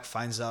back,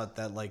 finds out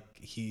that like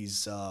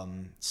he's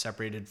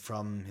separated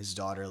from his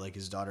daughter. Like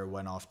his daughter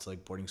went off to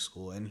like boarding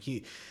school, and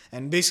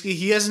basically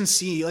he hasn't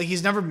seen, like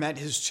he's never met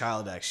his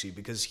child actually,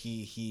 because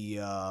he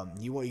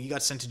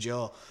got sent to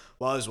jail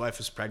while his wife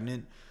was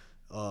pregnant,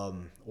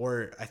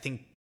 or I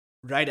think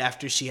right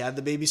after she had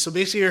the baby. So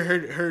basically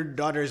her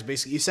daughter is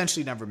basically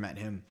essentially never met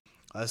him.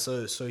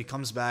 So he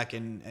comes back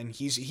and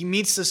he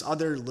meets this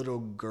other little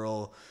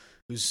girl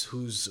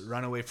who's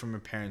run away from her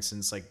parents, and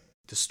it's like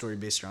the story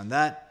based around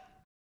that.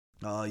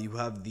 You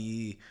have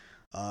the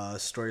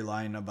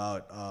storyline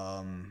about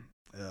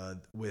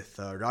with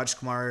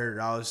Rajkumar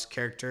Rao's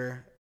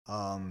character,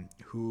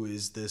 who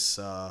is this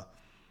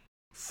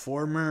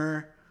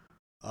former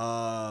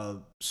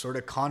sort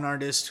of con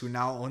artist who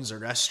now owns a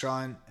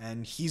restaurant,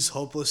 and he's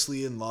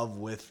hopelessly in love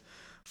with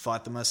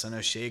Fatima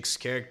Sana Sheikh's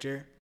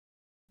character,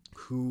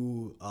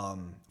 who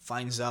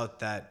finds out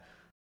that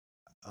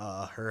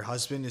her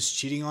husband is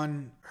cheating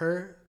on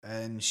her,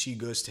 and she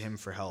goes to him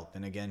for help.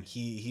 And again,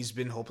 he's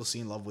been hopelessly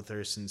in love with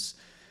her since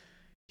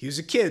he was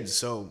a kid,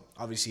 so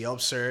obviously he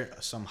helps her.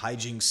 Some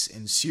hijinks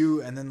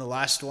ensue, and then the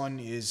last one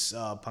is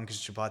Pankaj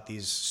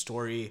Tripathi's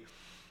story,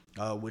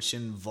 which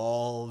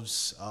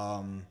involves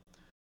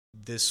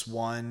this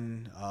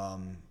one,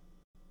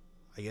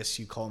 I guess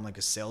you call him like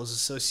a sales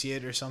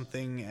associate or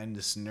something, and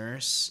this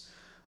nurse.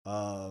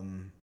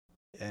 And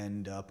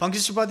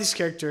Pankaj Tripathi's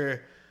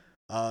character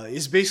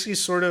is basically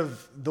sort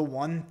of the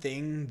one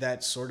thing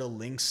that sort of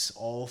links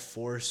all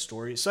four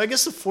stories. So I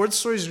guess the fourth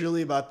story is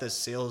really about the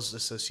sales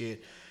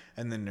associate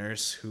and the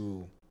nurse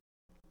who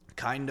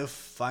kind of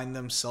find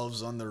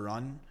themselves on the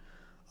run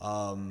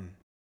from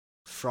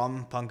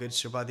Pankaj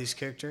Tripathi's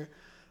character.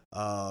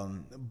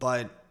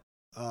 But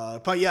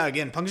yeah,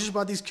 again, Pankaj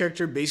Tripathi's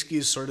character basically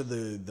is sort of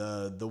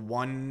the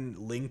one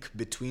link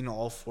between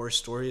all four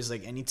stories.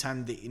 Like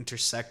anytime they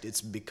intersect,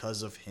 it's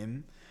because of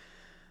him.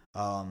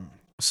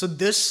 So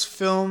this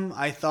film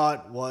I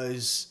thought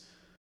was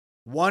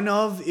one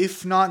of,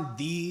 if not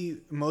the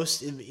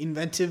most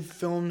inventive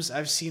films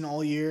I've seen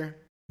all year.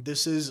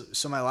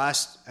 So my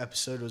last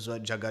episode was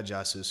about Jaga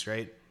Jasus,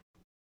 right?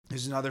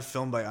 There's another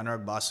film by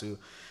Anurag Basu.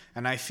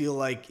 And I feel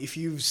like if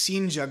you've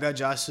seen Jaga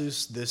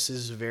Jasus, this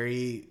is a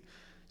very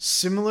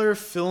similar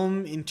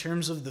film in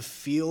terms of the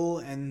feel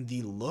and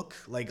the look.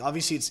 Like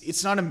obviously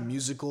it's not a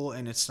musical,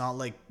 and it's not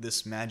like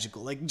this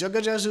magical. Like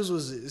Jaga Jasus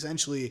was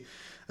essentially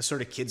a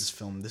sort of kids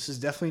film. This is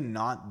definitely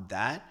not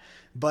that.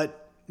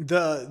 But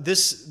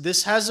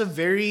this has a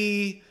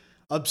very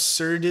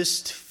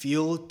absurdist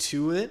feel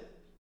to it,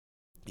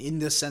 in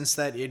the sense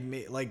that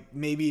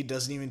maybe it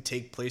doesn't even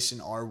take place in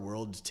our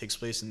world. It takes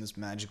place in this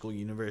magical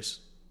universe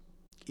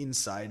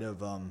inside of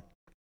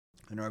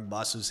Anurag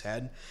Basu's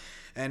head.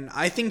 And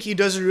I think he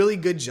does a really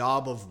good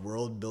job of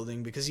world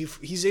building, because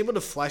he's able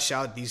to flesh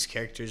out these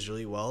characters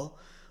really well.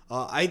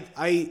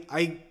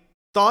 I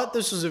thought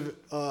this was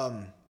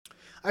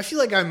I feel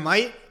like I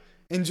might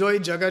enjoy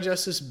Jaga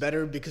Justice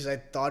better because I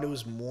thought it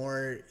was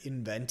more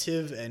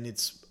inventive, and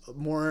it's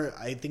more,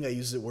 I think I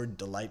used the word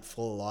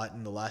delightful a lot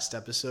in the last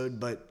episode,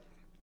 but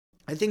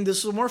I think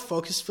this was a more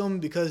focused film,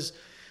 because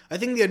I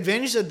think the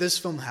advantage that this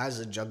film has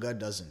that Jaga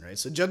doesn't, right?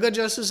 So Jaga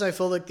Justice, I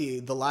felt like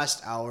the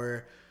last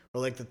hour,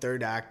 or like the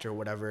third act or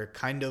whatever,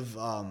 kind of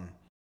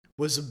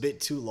was a bit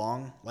too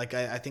long. Like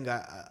I think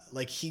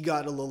like he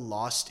got a little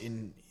lost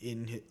in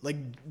like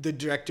the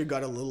director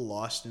got a little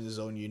lost in his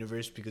own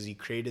universe, because he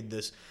created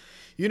this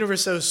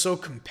universe that was so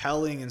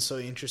compelling and so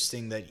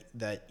interesting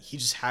that he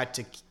just had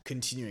to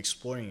continue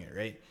exploring it,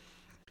 right?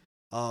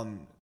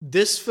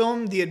 This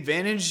film, the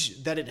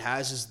advantage that it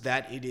has is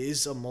that it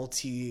is a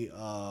multi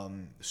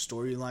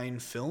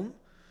storyline film.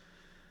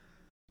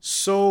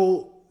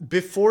 So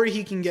before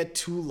he can get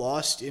too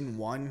lost in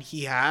one,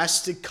 he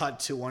has to cut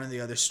to one of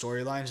the other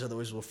storylines,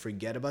 otherwise we'll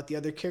forget about the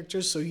other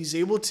characters. So he's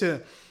able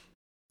to,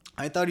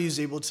 I thought he was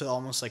able to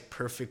almost like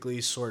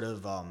perfectly sort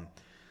of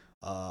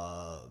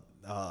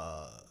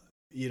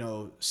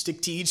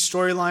stick to each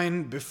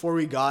storyline before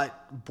we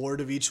got bored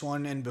of each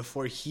one, and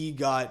before he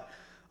got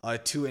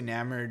too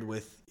enamored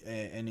with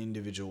an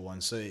individual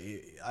one. So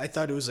I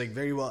thought it was like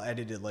very well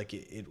edited. Like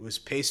it was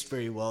paced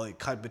very well. It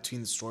cut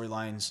between the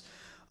storylines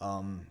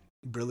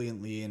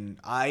brilliantly, and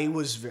I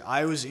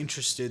was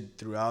interested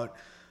throughout.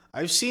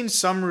 I've seen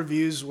some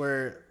reviews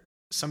where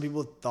some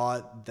people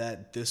thought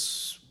that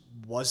this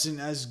wasn't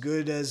as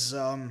good as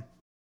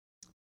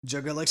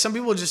Jaga. Like some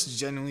people just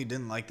genuinely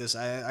didn't like this.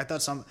 I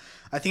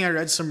think I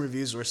read some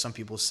reviews where some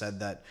people said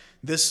that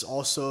this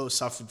also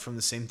suffered from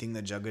the same thing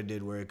that Jaga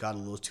did, where it got a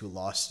little too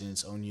lost in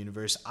its own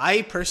universe.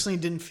 I personally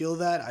didn't feel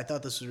that. I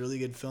thought this was a really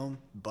good film,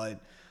 but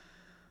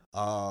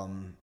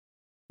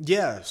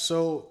yeah.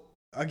 So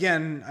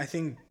again, I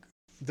think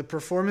the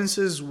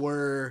performances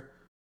were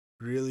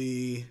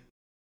really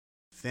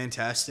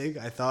fantastic.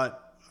 I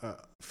thought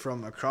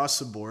from across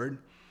the board,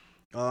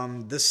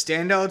 the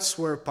standouts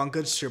were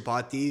Pankaj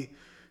Tripathi,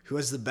 who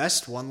has the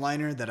best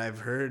one-liner that I've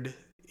heard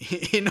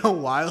in a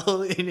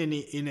while in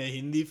a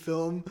Hindi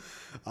film.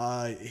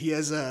 He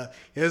has a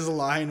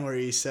line where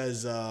he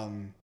says,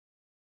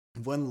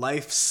 "When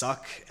life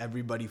suck,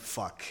 everybody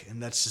fuck,"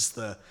 and that's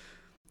the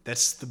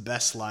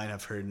best line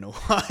I've heard in a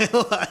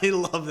while. I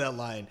love that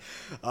line.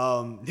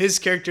 His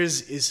character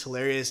is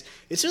hilarious.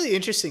 It's really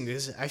interesting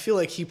because I feel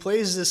like he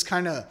plays this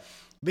kind of,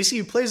 basically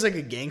he plays like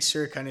a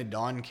gangster kind of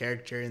Don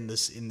character in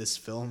this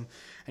film,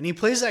 and he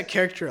plays that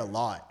character a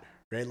lot.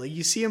 Right? Like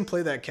you see him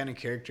play that kind of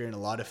character in a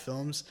lot of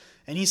films,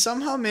 and he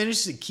somehow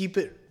manages to keep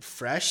it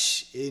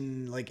fresh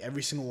in like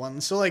every single one.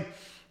 So like,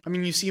 I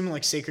mean, you see him in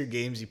like Sacred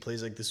Games, he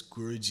plays like this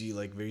Guruji,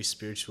 like very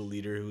spiritual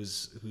leader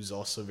who's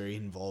also very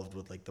involved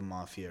with like the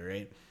mafia,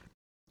 right?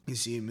 You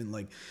see him in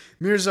like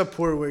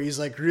Mirzapur, where he's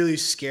like really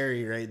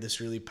scary, right? This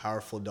really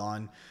powerful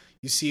Don.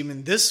 you see him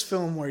in this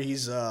film where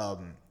he's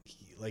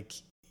like,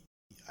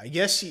 I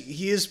guess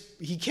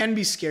he can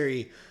be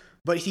scary,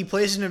 but he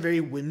plays in a very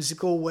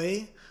whimsical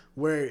way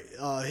where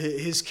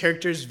his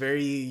character is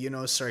very,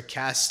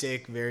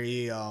 sarcastic,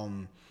 very a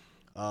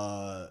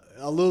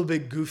little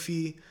bit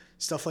goofy,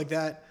 stuff like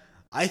that.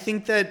 I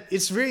think that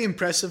it's very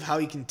impressive how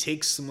he can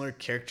take similar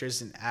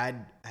characters and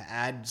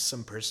add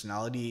some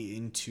personality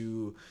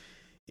into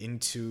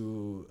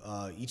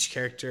each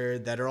character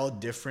that are all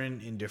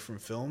different in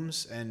different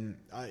films, and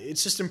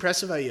it's just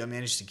impressive how he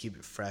managed to keep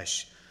it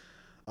fresh.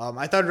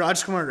 I thought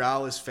Rajkumar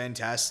Rao was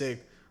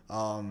fantastic.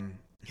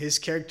 His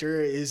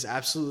character is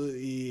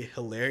absolutely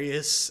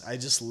hilarious. I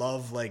just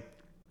love, like,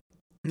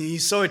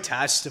 he's so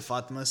attached to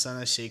Fatima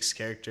Sana Sheikh's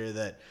character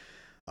that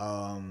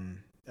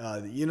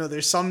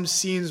there's some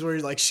scenes where,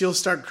 like, she'll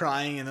start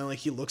crying and then, like,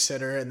 he looks at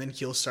her and then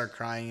he'll start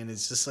crying, and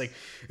it's just like,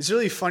 it's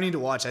really funny to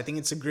watch. I think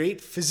it's a great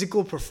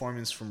physical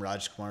performance from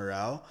Rajkumar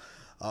Rao,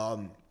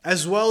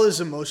 as well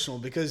as emotional,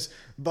 because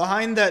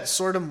behind that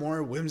sort of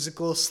more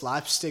whimsical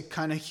slapstick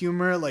kind of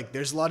humor, like,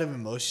 there's a lot of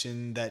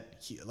emotion that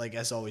he, like,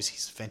 as always,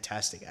 he's a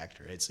fantastic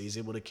actor, right? So he's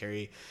able to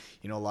carry,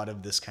 a lot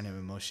of this kind of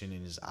emotion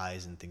in his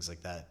eyes and things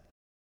like that.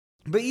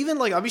 But even,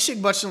 like,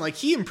 Abhishek Bachchan, like,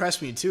 he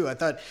impressed me too. I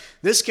thought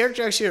this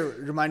character actually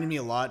reminded me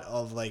a lot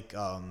of, like,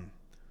 what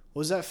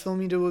was that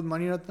film he did with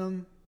Mani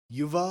Ratnam?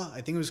 Yuva,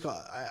 I think it was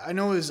called. I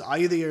know it was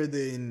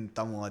Ayudhayarthu in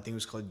Tamil. I think it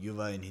was called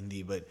Yuva in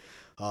Hindi, but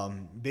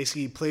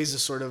basically he plays a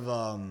sort of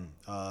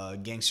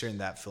gangster in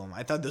that film.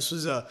 I thought this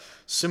was a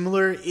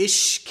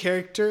similar-ish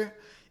character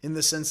in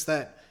the sense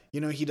that,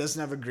 he doesn't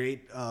have a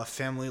great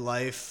family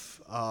life,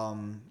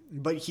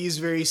 but he's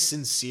very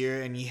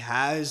sincere, and he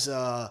has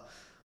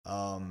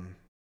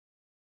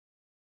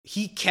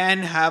he can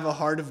have a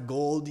heart of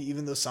gold,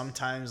 even though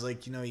sometimes,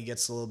 like, he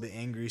gets a little bit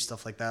angry,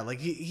 stuff like that. Like,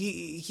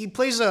 he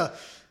plays a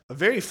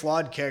very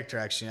flawed character,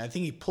 actually. I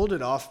think he pulled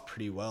it off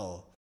pretty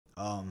well.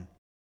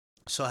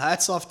 So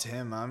hats off to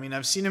him. I mean,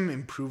 I've seen him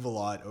improve a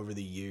lot over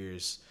the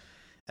years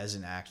as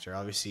an actor.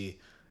 Obviously,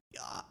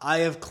 I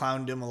have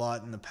clowned him a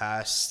lot in the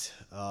past.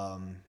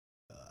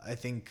 I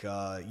think,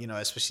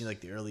 especially like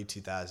the early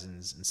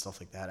 2000s and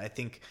stuff like that. I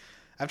think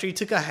after he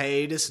took a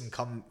hiatus and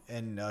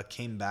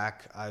came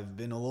back, I've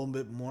been a little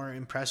bit more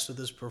impressed with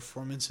his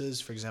performances.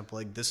 For example,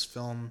 like this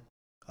film,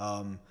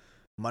 Man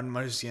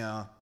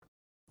Marzia.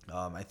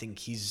 I think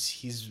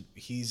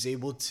he's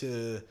able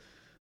to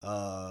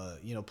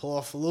pull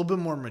off a little bit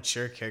more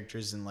mature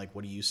characters than, like,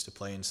 what he used to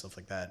play and stuff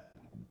like that.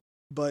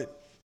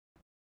 But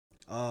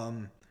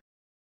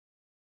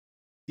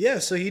yeah,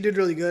 so he did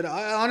really good.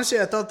 I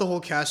thought the whole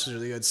cast was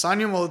really good.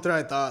 Sanya Malhotra,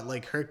 I thought,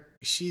 like,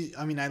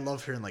 I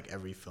love her in, like,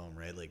 every film,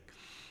 right? Like,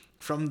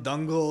 from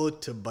Dangal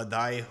to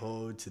Badai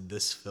Ho to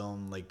this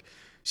film, like,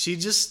 she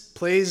just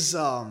plays,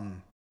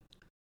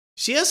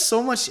 she has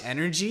so much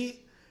energy,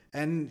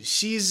 and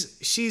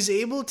she's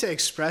able to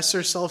express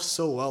herself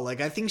so well.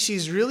 Like, I think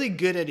she's really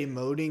good at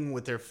emoting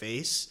with her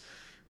face,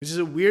 which is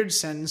a weird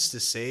sentence to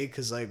say,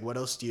 because, like, what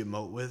else do you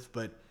emote with?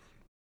 But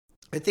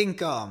I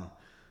think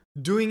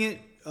doing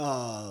it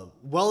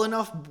well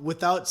enough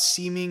without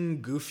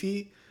seeming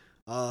goofy,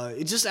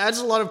 it just adds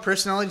a lot of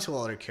personality to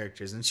all her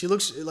characters. And she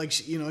looks like,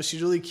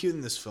 she's really cute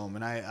in this film,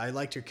 and I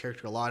liked her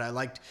character a lot. I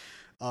liked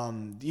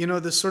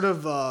the sort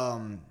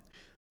of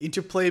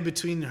interplay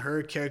between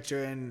her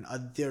character and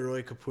Aditya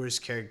Roy Kapoor's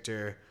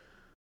character.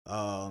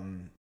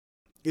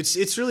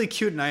 It's really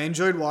cute, and I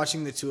enjoyed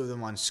watching the two of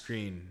them on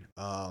screen.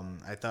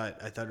 I thought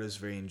it was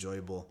very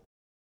enjoyable.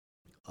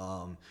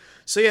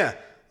 So yeah,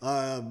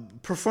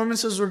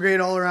 performances were great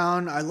all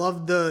around. I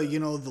loved the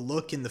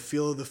look and the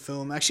feel of the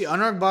film. Actually,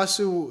 Anurag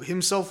Basu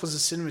himself was a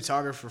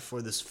cinematographer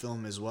for this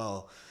film as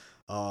well,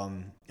 I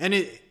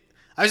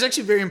was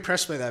actually very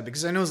impressed by that,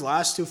 because I know his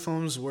last two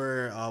films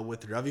were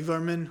with Ravi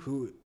Varman,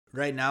 who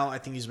right now I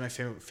think he's my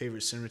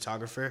favorite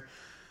cinematographer.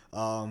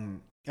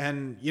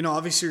 And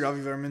obviously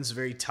Ravi Varman's a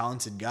very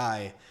talented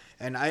guy,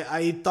 and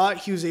I thought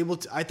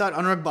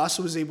Anurag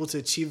Basu was able to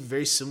achieve a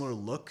very similar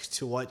look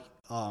to what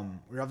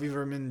Ravi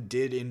Varman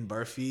did in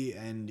Barfi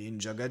and in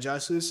Jaga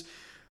Jasus,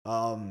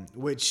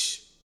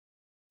 which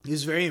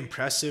is very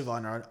impressive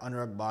on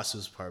Anurag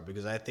Basu's part,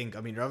 because Ravi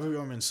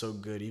Varman's so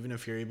good. Even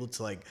if you're able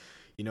to, like,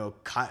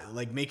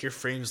 make your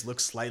frames look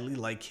slightly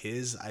like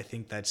his, I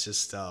think that's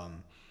just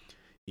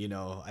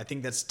I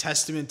think that's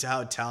testament to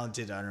how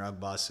talented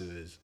Anurag Basu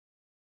is.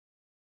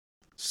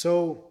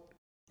 So,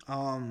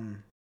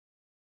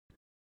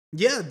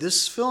 yeah,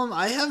 this film,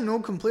 I have no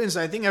complaints.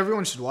 I think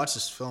everyone should watch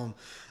this film.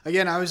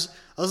 Again, I was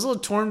a little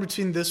torn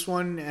between this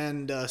one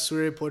and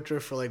Soorarai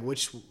Pottru for, like,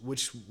 which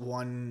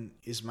one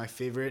is my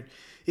favorite.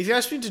 If you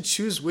ask me to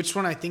choose which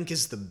one I think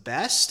is the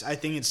best, I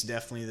think it's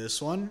definitely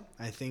this one.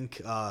 I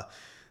think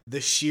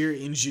the sheer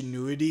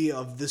ingenuity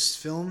of this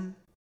film,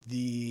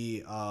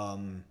 the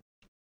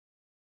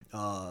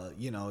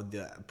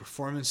the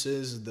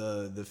performances,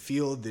 the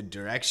feel, the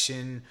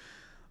direction,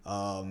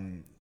 the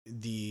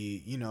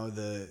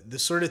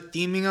sort of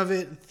theming of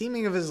it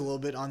is a little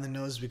bit on the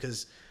nose,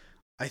 because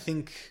I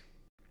think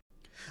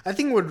I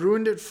think what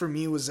ruined it for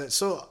me was that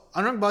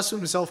Anurag Basu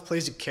himself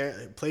plays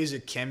a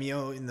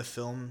cameo in the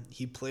film.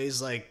 He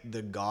plays like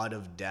the god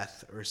of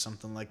death or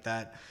something like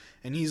that,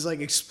 and he's like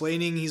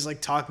explaining. He's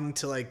like talking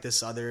to like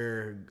this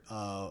other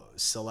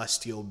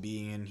celestial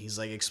being, and he's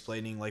like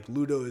explaining like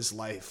Ludo is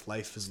life,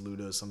 life is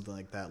Ludo, something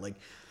like that. Like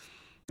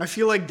I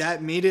feel like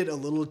that made it a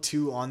little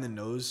too on the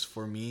nose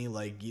for me.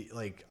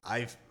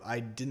 I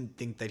didn't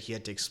think that he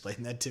had to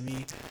explain that to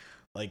me.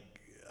 Like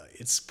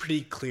it's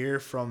pretty clear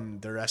from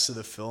the rest of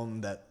the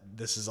film that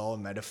this is all a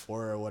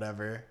metaphor or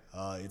whatever.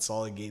 It's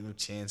all a game of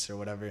chance or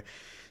whatever.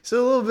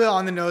 So a little bit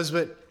on the nose,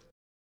 but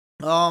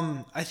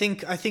I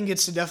think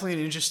it's definitely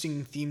an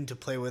interesting theme to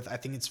play with. I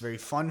think it's a very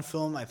fun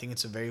film. I think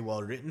it's a very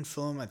well written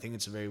film. I think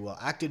it's a very well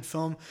acted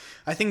film.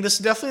 I think this is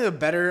definitely the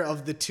better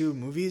of the two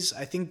movies.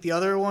 I think the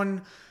other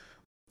one,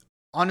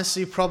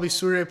 honestly, probably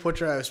Soorarai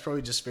Pottru. I was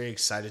probably just very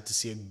excited to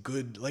see a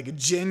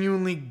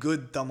genuinely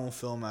good Tamil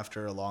film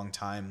after a long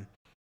time.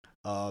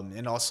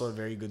 And also a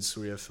very good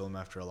Surya film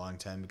after a long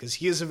time, because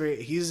he's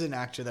an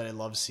actor that I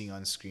love seeing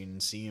on screen,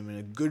 and seeing him in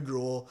a good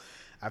role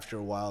after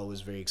a while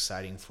was very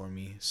exciting for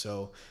me.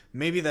 So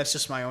maybe that's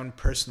just my own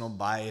personal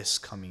bias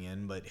coming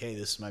in, but hey,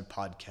 this is my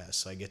podcast,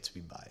 so I get to be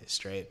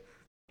biased, right?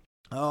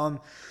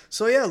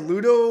 So yeah,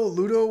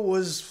 Ludo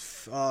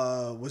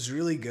was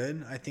really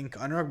good. I think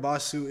Anurag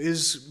Basu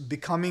is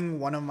becoming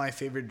one of my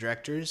favorite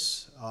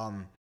directors.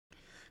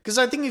 Because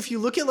I think if you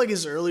look at like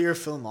his earlier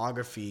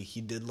filmography, he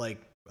did like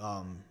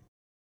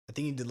I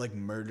think he did like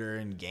Murder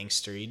and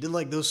Gangster. He did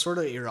like those sort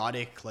of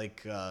erotic,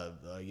 like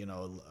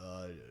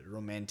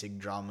romantic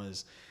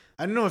dramas.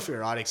 I don't know if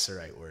erotic's the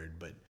right word,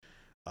 but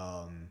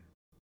I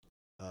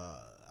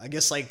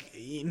guess like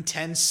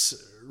intense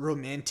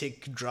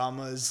romantic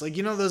dramas, like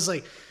those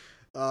like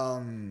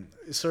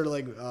sort of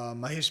like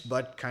Mahesh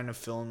Bhatt kind of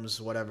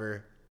films,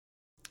 whatever.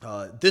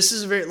 This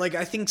is very like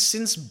I think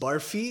since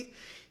Barfi,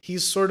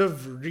 he's sort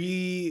of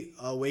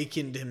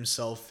reawakened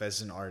himself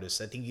as an artist.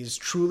 I think he's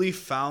truly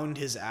found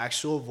his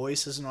actual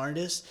voice as an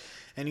artist,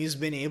 and he's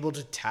been able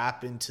to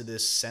tap into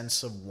this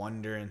sense of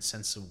wonder and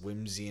sense of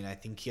whimsy, and I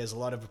think he has a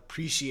lot of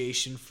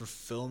appreciation for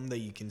film that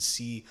you can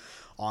see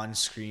on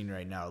screen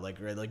right now. Like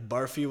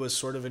Barfi was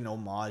sort of an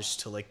homage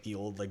to like the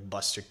old like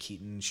Buster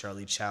Keaton,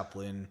 Charlie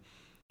Chaplin,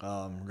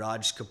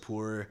 Raj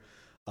Kapoor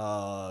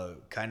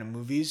kind of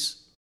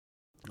movies.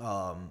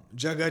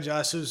 Jaga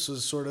Jasus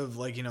was sort of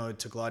like it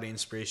took a lot of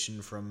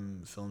inspiration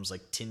from films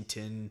like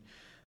Tintin.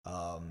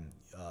 I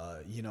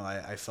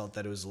felt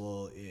that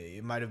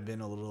it might have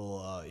been a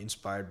little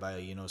inspired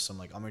by some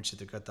like Amar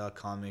Chitakata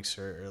comics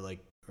or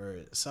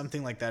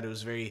something like that. It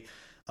was very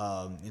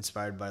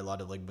inspired by a lot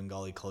of like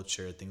Bengali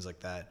culture, things like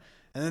that.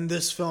 And then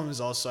this film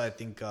is also, I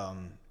think,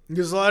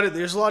 there's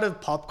a lot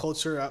of pop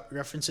culture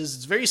references.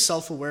 It's a very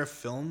self-aware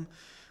film,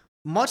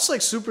 much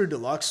like Super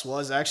Deluxe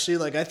was. Actually,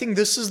 like I think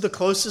this is the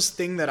closest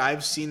thing that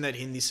I've seen that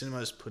Hindi cinema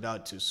has put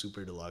out to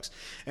Super Deluxe.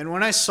 And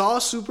when I saw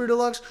Super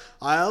Deluxe,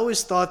 I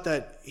always thought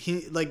that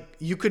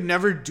you could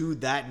never do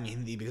that in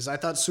Hindi, because I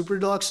thought Super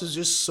Deluxe is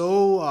just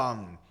so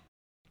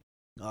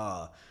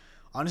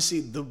honestly,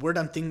 the word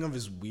I'm thinking of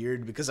is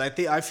weird, because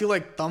I feel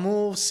like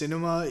Tamil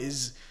cinema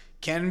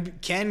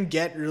can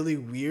get really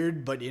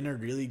weird, but in a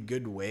really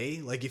good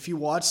way. Like if you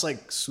watch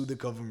like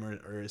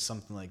Sudhakavam or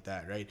something like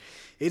that, right?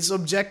 It's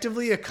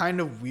objectively a kind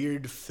of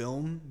weird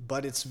film,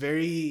 but it's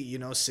very,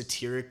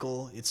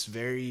 satirical. It's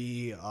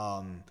very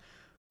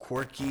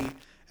quirky.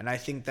 And I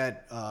think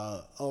that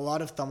a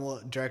lot of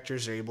Tamil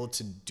directors are able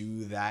to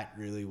do that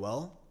really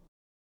well.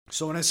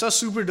 So when I saw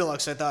Super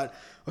Deluxe, I thought,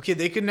 okay,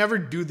 they could never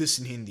do this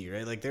in Hindi,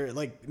 right? Like they're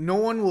like, no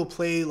one will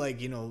play like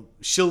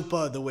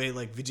Shilpa the way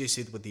like Vijay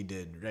Sethupathi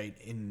did, right?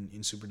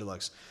 In Super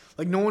Deluxe,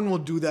 like no one will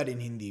do that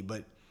in Hindi.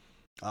 But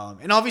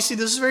and obviously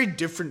this is a very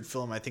different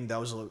film. I think that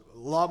was a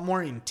lot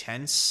more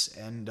intense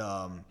and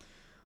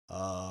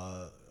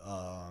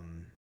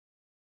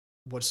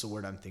what's the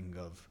word I'm thinking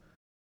of?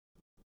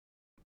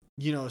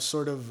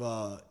 Sort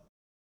of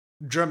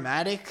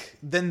dramatic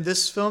than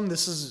this film.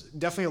 This is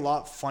definitely a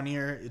lot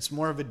funnier. It's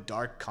more of a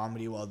dark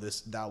comedy, while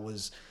that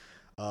was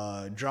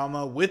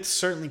drama with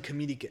certainly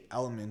comedic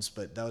elements,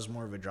 but that was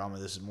more of a drama.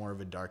 This is more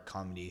of a dark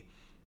comedy.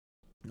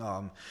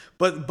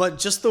 But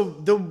just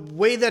the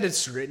way that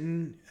it's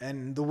written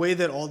and the way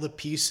that all the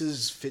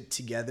pieces fit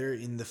together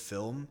in the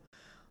film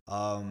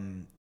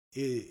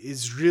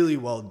is really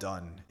well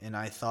done. And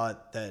I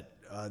thought that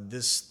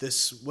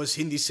this was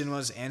Hindi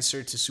cinema's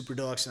answer to Super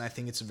Deluxe, and I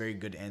think it's a very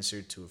good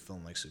answer to a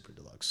film like Super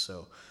Deluxe.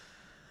 So,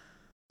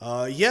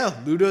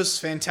 Ludo's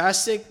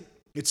fantastic.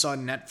 It's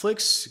on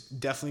Netflix.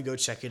 Definitely go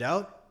check it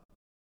out.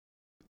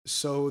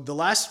 So the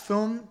last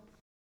film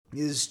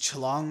is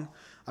Chhalaang.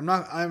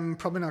 I'm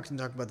probably not going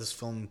to talk about this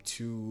film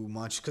too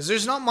much, because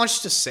there's not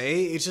much to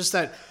say. It's just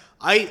that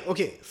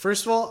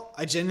first of all,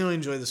 I genuinely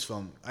enjoyed this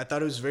film. I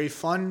thought it was very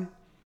fun.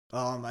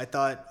 I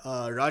thought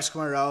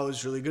Rajkumar Rao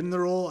was really good in the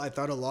role. I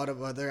thought a lot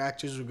of other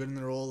actors were good in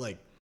the role, like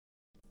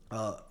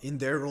in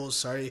their roles.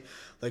 Sorry,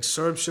 like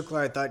Saurabh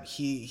Shukla. I thought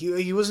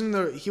he wasn't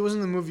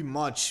in the movie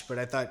much, but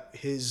I thought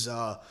his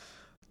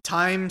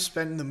time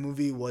spent in the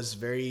movie was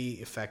very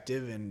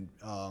effective, and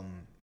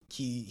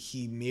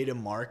he made a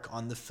mark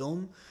on the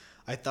film.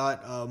 I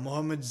thought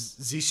Mohammed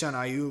Zishan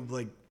Ayub,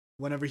 like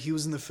whenever he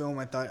was in the film,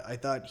 I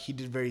thought he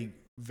did very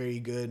very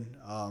good.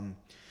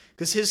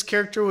 Because his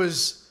character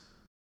was,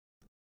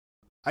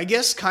 I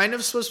guess, kind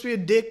of supposed to be a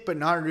dick, but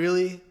not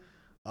really.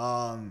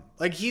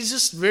 Like he's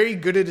just very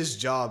good at his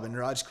job, and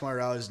Rajkumar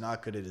Rao is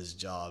not good at his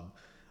job.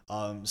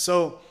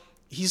 So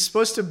he's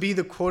supposed to be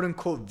the quote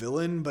unquote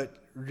villain, but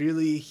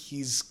really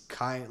he's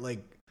kind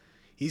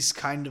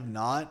of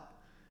not.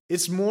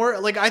 It's more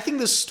like, I think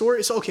the story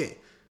is okay.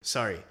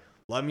 Sorry,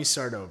 let me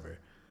start over.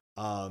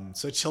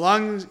 So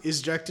Chhalaang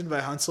is directed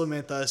by Hansal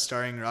Mehta,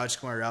 starring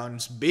Rajkumar Rao, and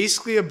it's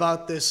basically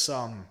about this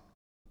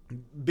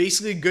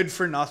basically good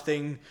for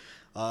nothing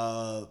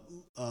uh,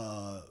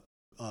 uh,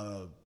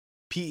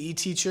 PE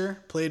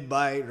teacher played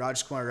by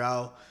Rajkumar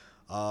Rao,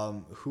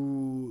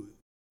 who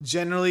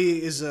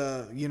generally is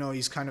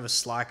he's kind of a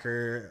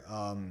slacker.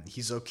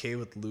 He's okay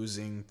with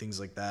losing, things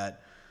like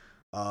that.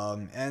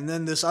 And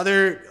then this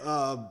other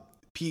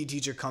PE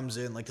teacher comes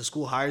in, like the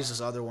school hires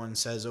this other one,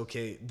 says,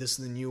 okay, this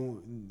is a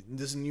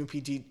new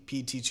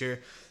PE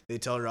teacher. They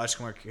tell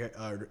Rajkumar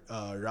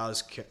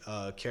Rao's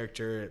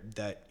character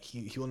that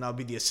he will now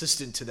be the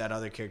assistant to that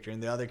other character,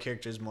 and the other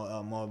character is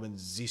Mohammed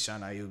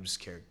Zishan Ayub's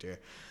character.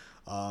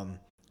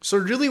 So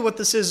really what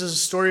this is a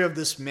story of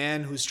this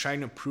man who's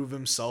trying to prove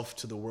himself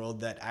to the world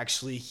that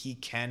actually he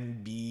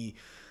can be,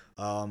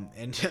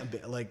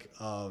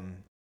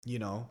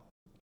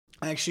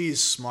 actually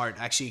is smart.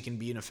 Actually, he can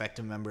be an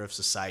effective member of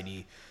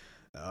society,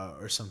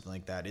 or something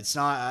like that. It's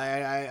not.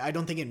 I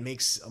don't think it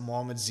makes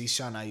Mohammed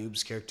Zishan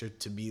Ayub's character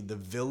to be the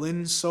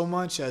villain so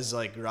much as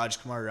like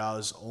Rajkumar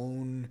Rao's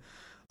own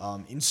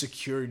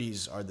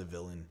insecurities are the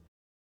villain.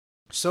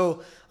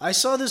 So I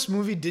saw this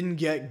movie didn't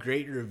get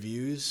great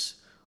reviews.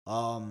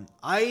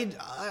 I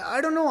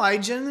don't know. I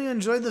genuinely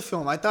enjoyed the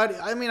film. I thought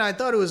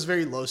it was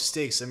very low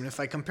stakes. I mean, if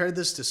I compare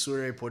this to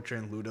Soorarai, Pottru,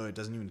 and Ludo, it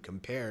doesn't even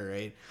compare,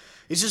 right?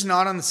 It's just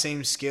not on the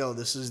same scale.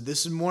 This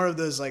is more of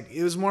those, like,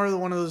 it was more of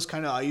one of those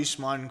kind of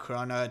Ayushmann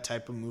Khurrana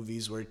type of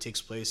movies where it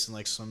takes place in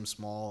like some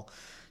small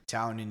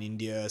town in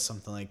India,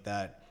 something like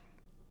that.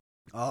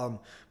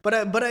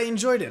 But I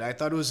enjoyed it. I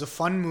thought it was a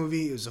fun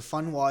movie. It was a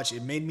fun watch.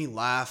 It made me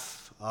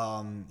laugh.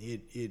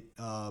 It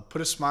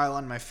put a smile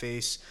on my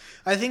face.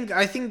 I think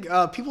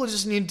people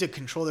just need to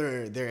control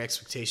their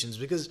expectations,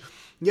 because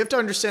you have to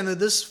understand that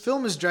this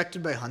film is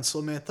directed by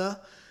Hansal Mehta,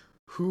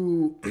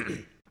 who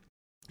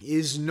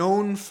is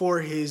known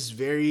for his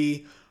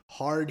very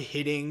hard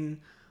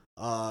hitting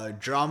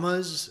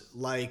dramas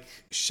like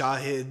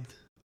Shahid,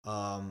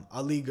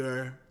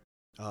 Aligarh,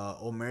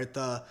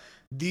 Omerta.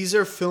 These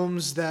are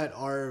films that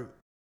are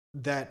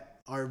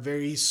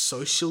very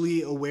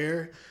socially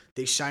aware.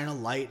 They shine a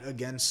light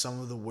against some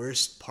of the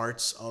worst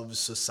parts of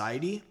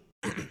society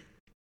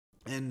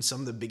and some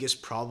of the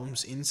biggest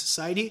problems in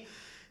society.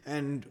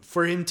 And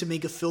for him to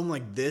make a film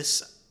like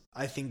this,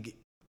 I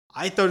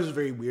thought it was a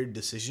very weird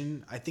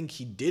decision. I think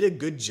he did a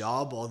good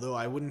job, although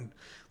I wouldn't,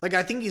 like,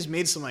 I think he's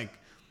made some like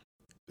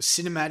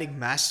cinematic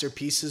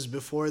masterpieces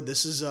before.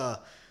 This is a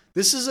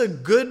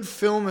good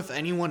film if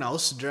anyone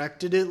else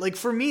directed it. Like,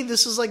 for me,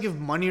 this is like if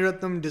Mani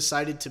Ratnam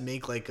decided to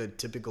make like a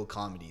typical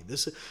comedy.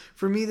 This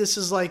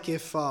is like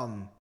if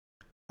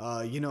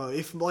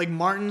if like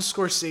Martin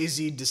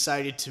Scorsese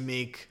decided to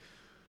make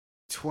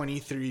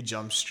 23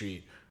 Jump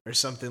Street or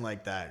something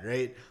like that,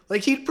 right?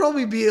 Like, he'd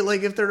probably be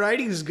like, if the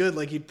writing is good,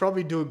 like, he'd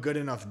probably do a good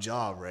enough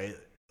job, right?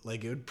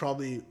 Like, it would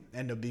probably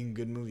end up being a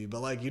good movie.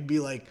 But like, you'd be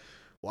like,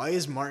 why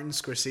is Martin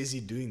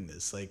Scorsese doing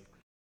this? Like,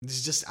 this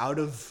is just out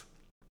of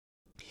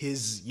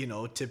his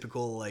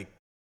typical like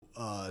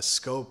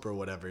scope or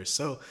whatever.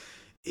 So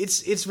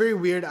it's very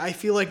weird. I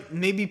feel like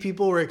maybe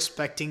people were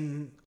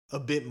expecting a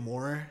bit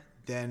more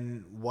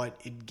than what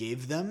it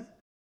gave them,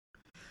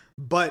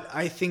 but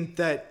I think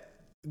that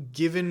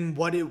given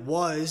what it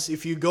was,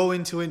 if you go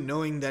into it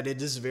knowing that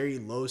it is very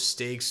low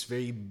stakes,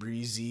 very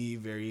breezy,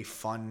 very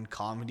fun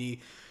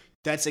comedy,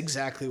 that's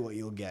exactly what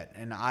you'll get.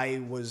 And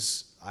I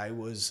was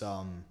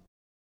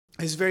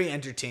very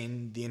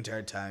entertained the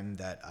entire time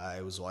that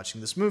I was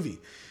watching this movie.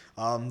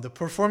 The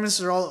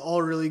performances are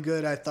all really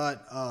good. I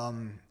thought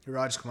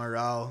Rajkumar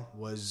Rao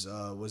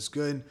was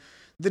good.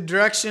 The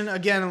direction,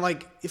 again,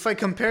 like, if I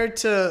compare it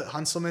to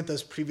Hansal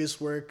Mehta's previous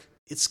work,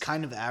 it's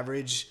kind of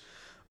average.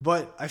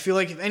 But I feel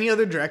like if any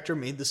other director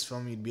made this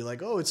film, you'd be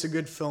like, oh, it's a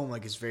good film,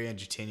 like, it's very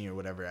entertaining or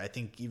whatever. I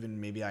think even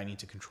maybe I need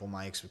to control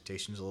my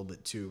expectations a little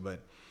bit too.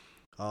 But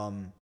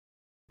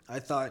I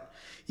thought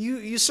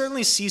you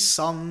certainly see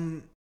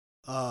some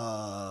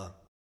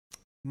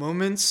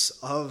moments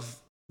of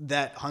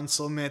that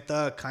Hansal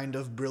Mehta kind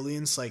of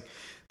brilliance. Like,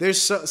 there's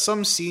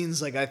some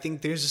scenes, like, I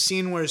think there's a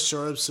scene where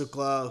Saurabh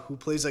Sukla, who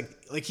plays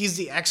like he's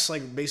the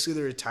basically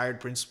the retired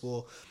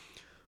principal,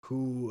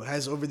 who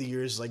has over the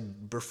years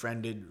like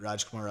befriended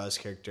Rajkumar Rao's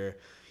character.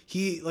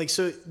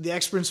 So the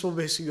ex-principal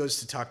basically goes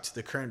to talk to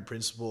the current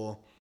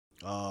principal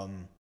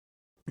in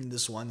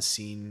this one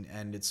scene,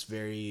 and it's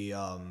very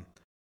I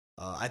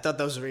thought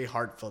that was a very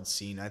heartfelt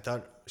scene. I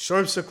thought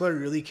Saurabh Sukla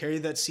really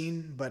carried that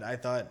scene, but I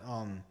thought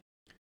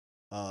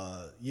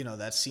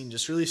that scene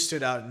just really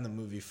stood out in the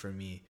movie for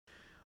me.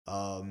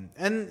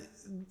 And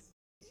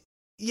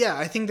yeah,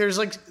 I think there's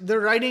like the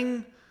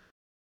writing.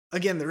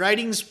 Again, the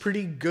writing's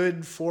pretty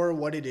good for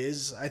what it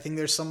is. I think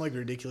there's some like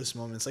ridiculous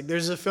moments. Like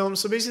there's a film.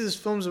 So basically, this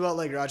film's about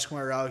like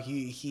Rajkumar Rao.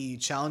 He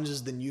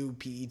challenges the new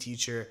PE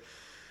teacher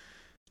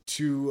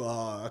to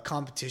a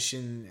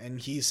competition, and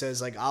he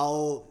says like,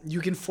 you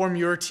can form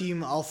your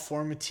team. I'll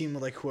form a team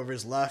with like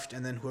whoever's left,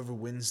 and then whoever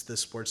wins the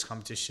sports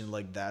competition,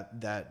 like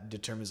that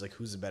determines like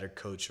who's the better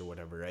coach or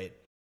whatever, right?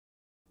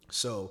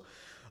 So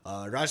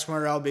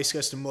Rajkumar Rao basically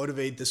has to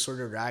motivate this sort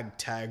of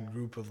ragtag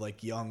group of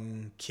like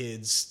young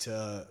kids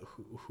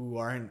who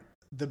aren't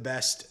the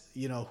best,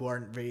 who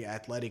aren't very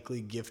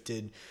athletically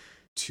gifted,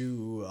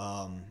 to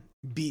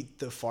beat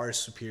the far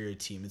superior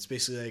team. It's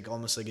basically like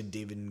almost like a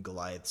David and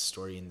Goliath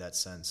story in that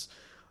sense.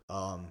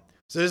 So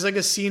there's like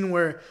a scene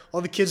where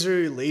all the kids are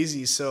really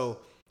lazy, so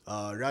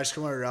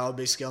Rajkumar Rao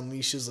basically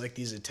unleashes like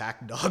these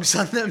attack dogs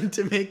on them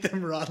to make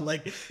them run.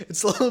 Like,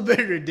 it's a little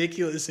bit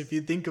ridiculous if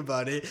you think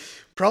about it.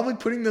 Probably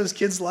putting those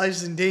kids'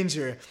 lives in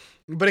danger.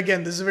 But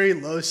again, this is a very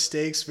low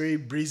stakes, very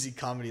breezy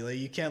comedy. Like,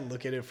 you can't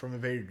look at it from a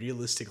very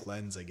realistic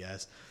lens, I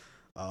guess.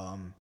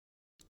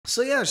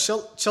 So yeah,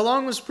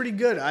 Chhalaang was pretty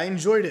good. I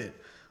enjoyed it.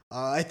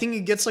 I think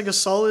it gets like a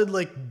solid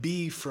like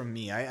B from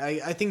me.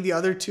 I think the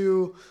other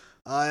two,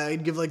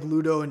 I'd give like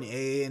Ludo an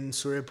A, and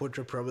Soorarai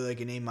Pottru probably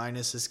like an A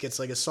minus. This gets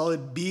like a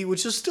solid B,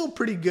 which is still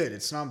pretty good.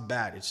 It's not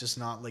bad. It's just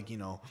not like,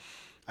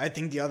 I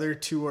think the other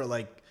two are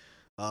like,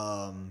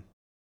 have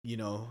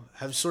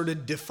sort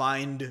of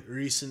defined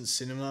recent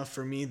cinema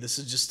for me. This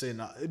is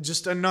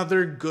just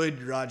another good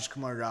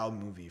Rajkumar Rao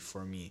movie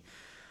for me.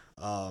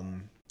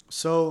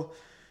 So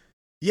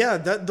yeah,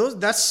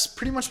 that's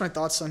pretty much my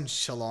thoughts on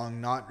Chhalaang.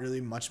 Not really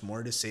much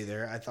more to say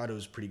there. I thought it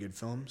was a pretty good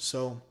film.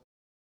 So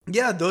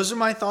yeah, those are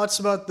my thoughts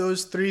about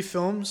those three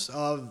films.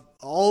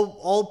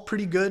 All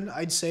pretty good,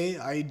 I'd say.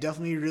 I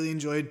definitely really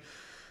enjoyed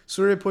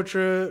Soorarai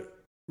Pottru.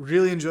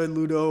 Really enjoyed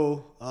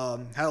Ludo.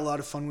 Had a lot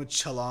of fun with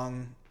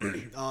Chhalaang.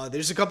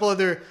 There's a couple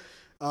other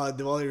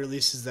Diwali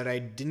releases that I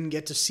didn't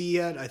get to see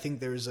yet. I think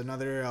there was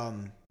another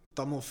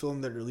Tamil film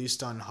that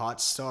released on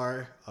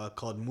Hotstar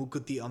called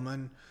Mookuthi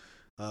Amman.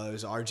 It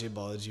was an RJ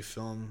Balaji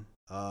film.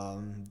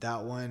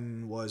 That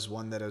one was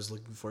one that I was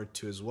looking forward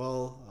to as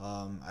well.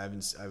 I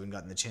haven't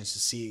gotten the chance to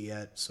see it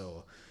yet,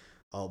 so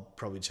I'll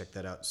probably check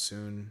that out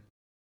soon.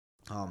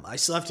 I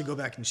still have to go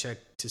back and check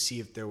to see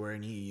if there were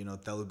any,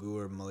 Telugu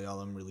or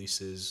Malayalam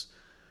releases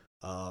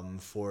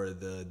for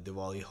the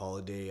Diwali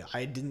holiday.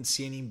 I didn't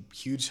see any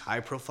huge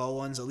high-profile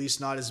ones, at least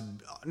not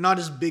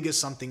as big as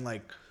something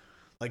like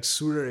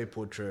Soorarai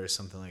Pottru or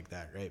something like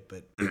that, right?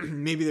 But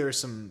maybe there are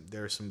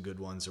some good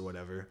ones or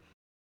whatever.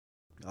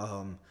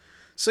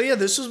 So yeah,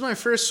 this was my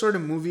first sort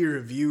of movie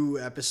review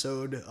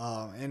episode,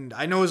 and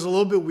I know it was a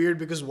little bit weird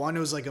because one, it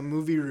was like a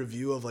movie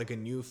review of like a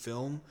new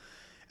film,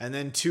 and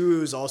then two,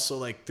 it was also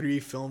like 3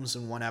 films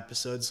in one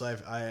episode. So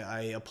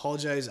I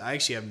apologize. I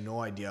actually have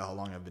no idea how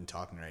long I've been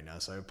talking right now,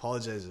 so I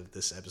apologize if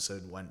this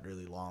episode went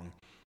really long.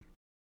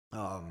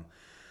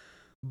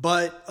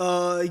 But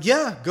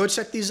yeah, go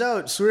check these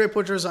out. Soorarai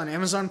Pottru is on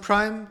Amazon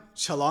Prime.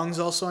 Chhalaang's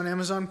also on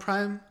Amazon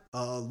Prime.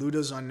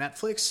 Ludo's on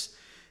Netflix.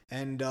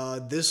 And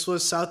this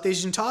was South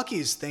Asian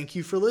Talkies. Thank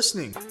you for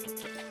listening.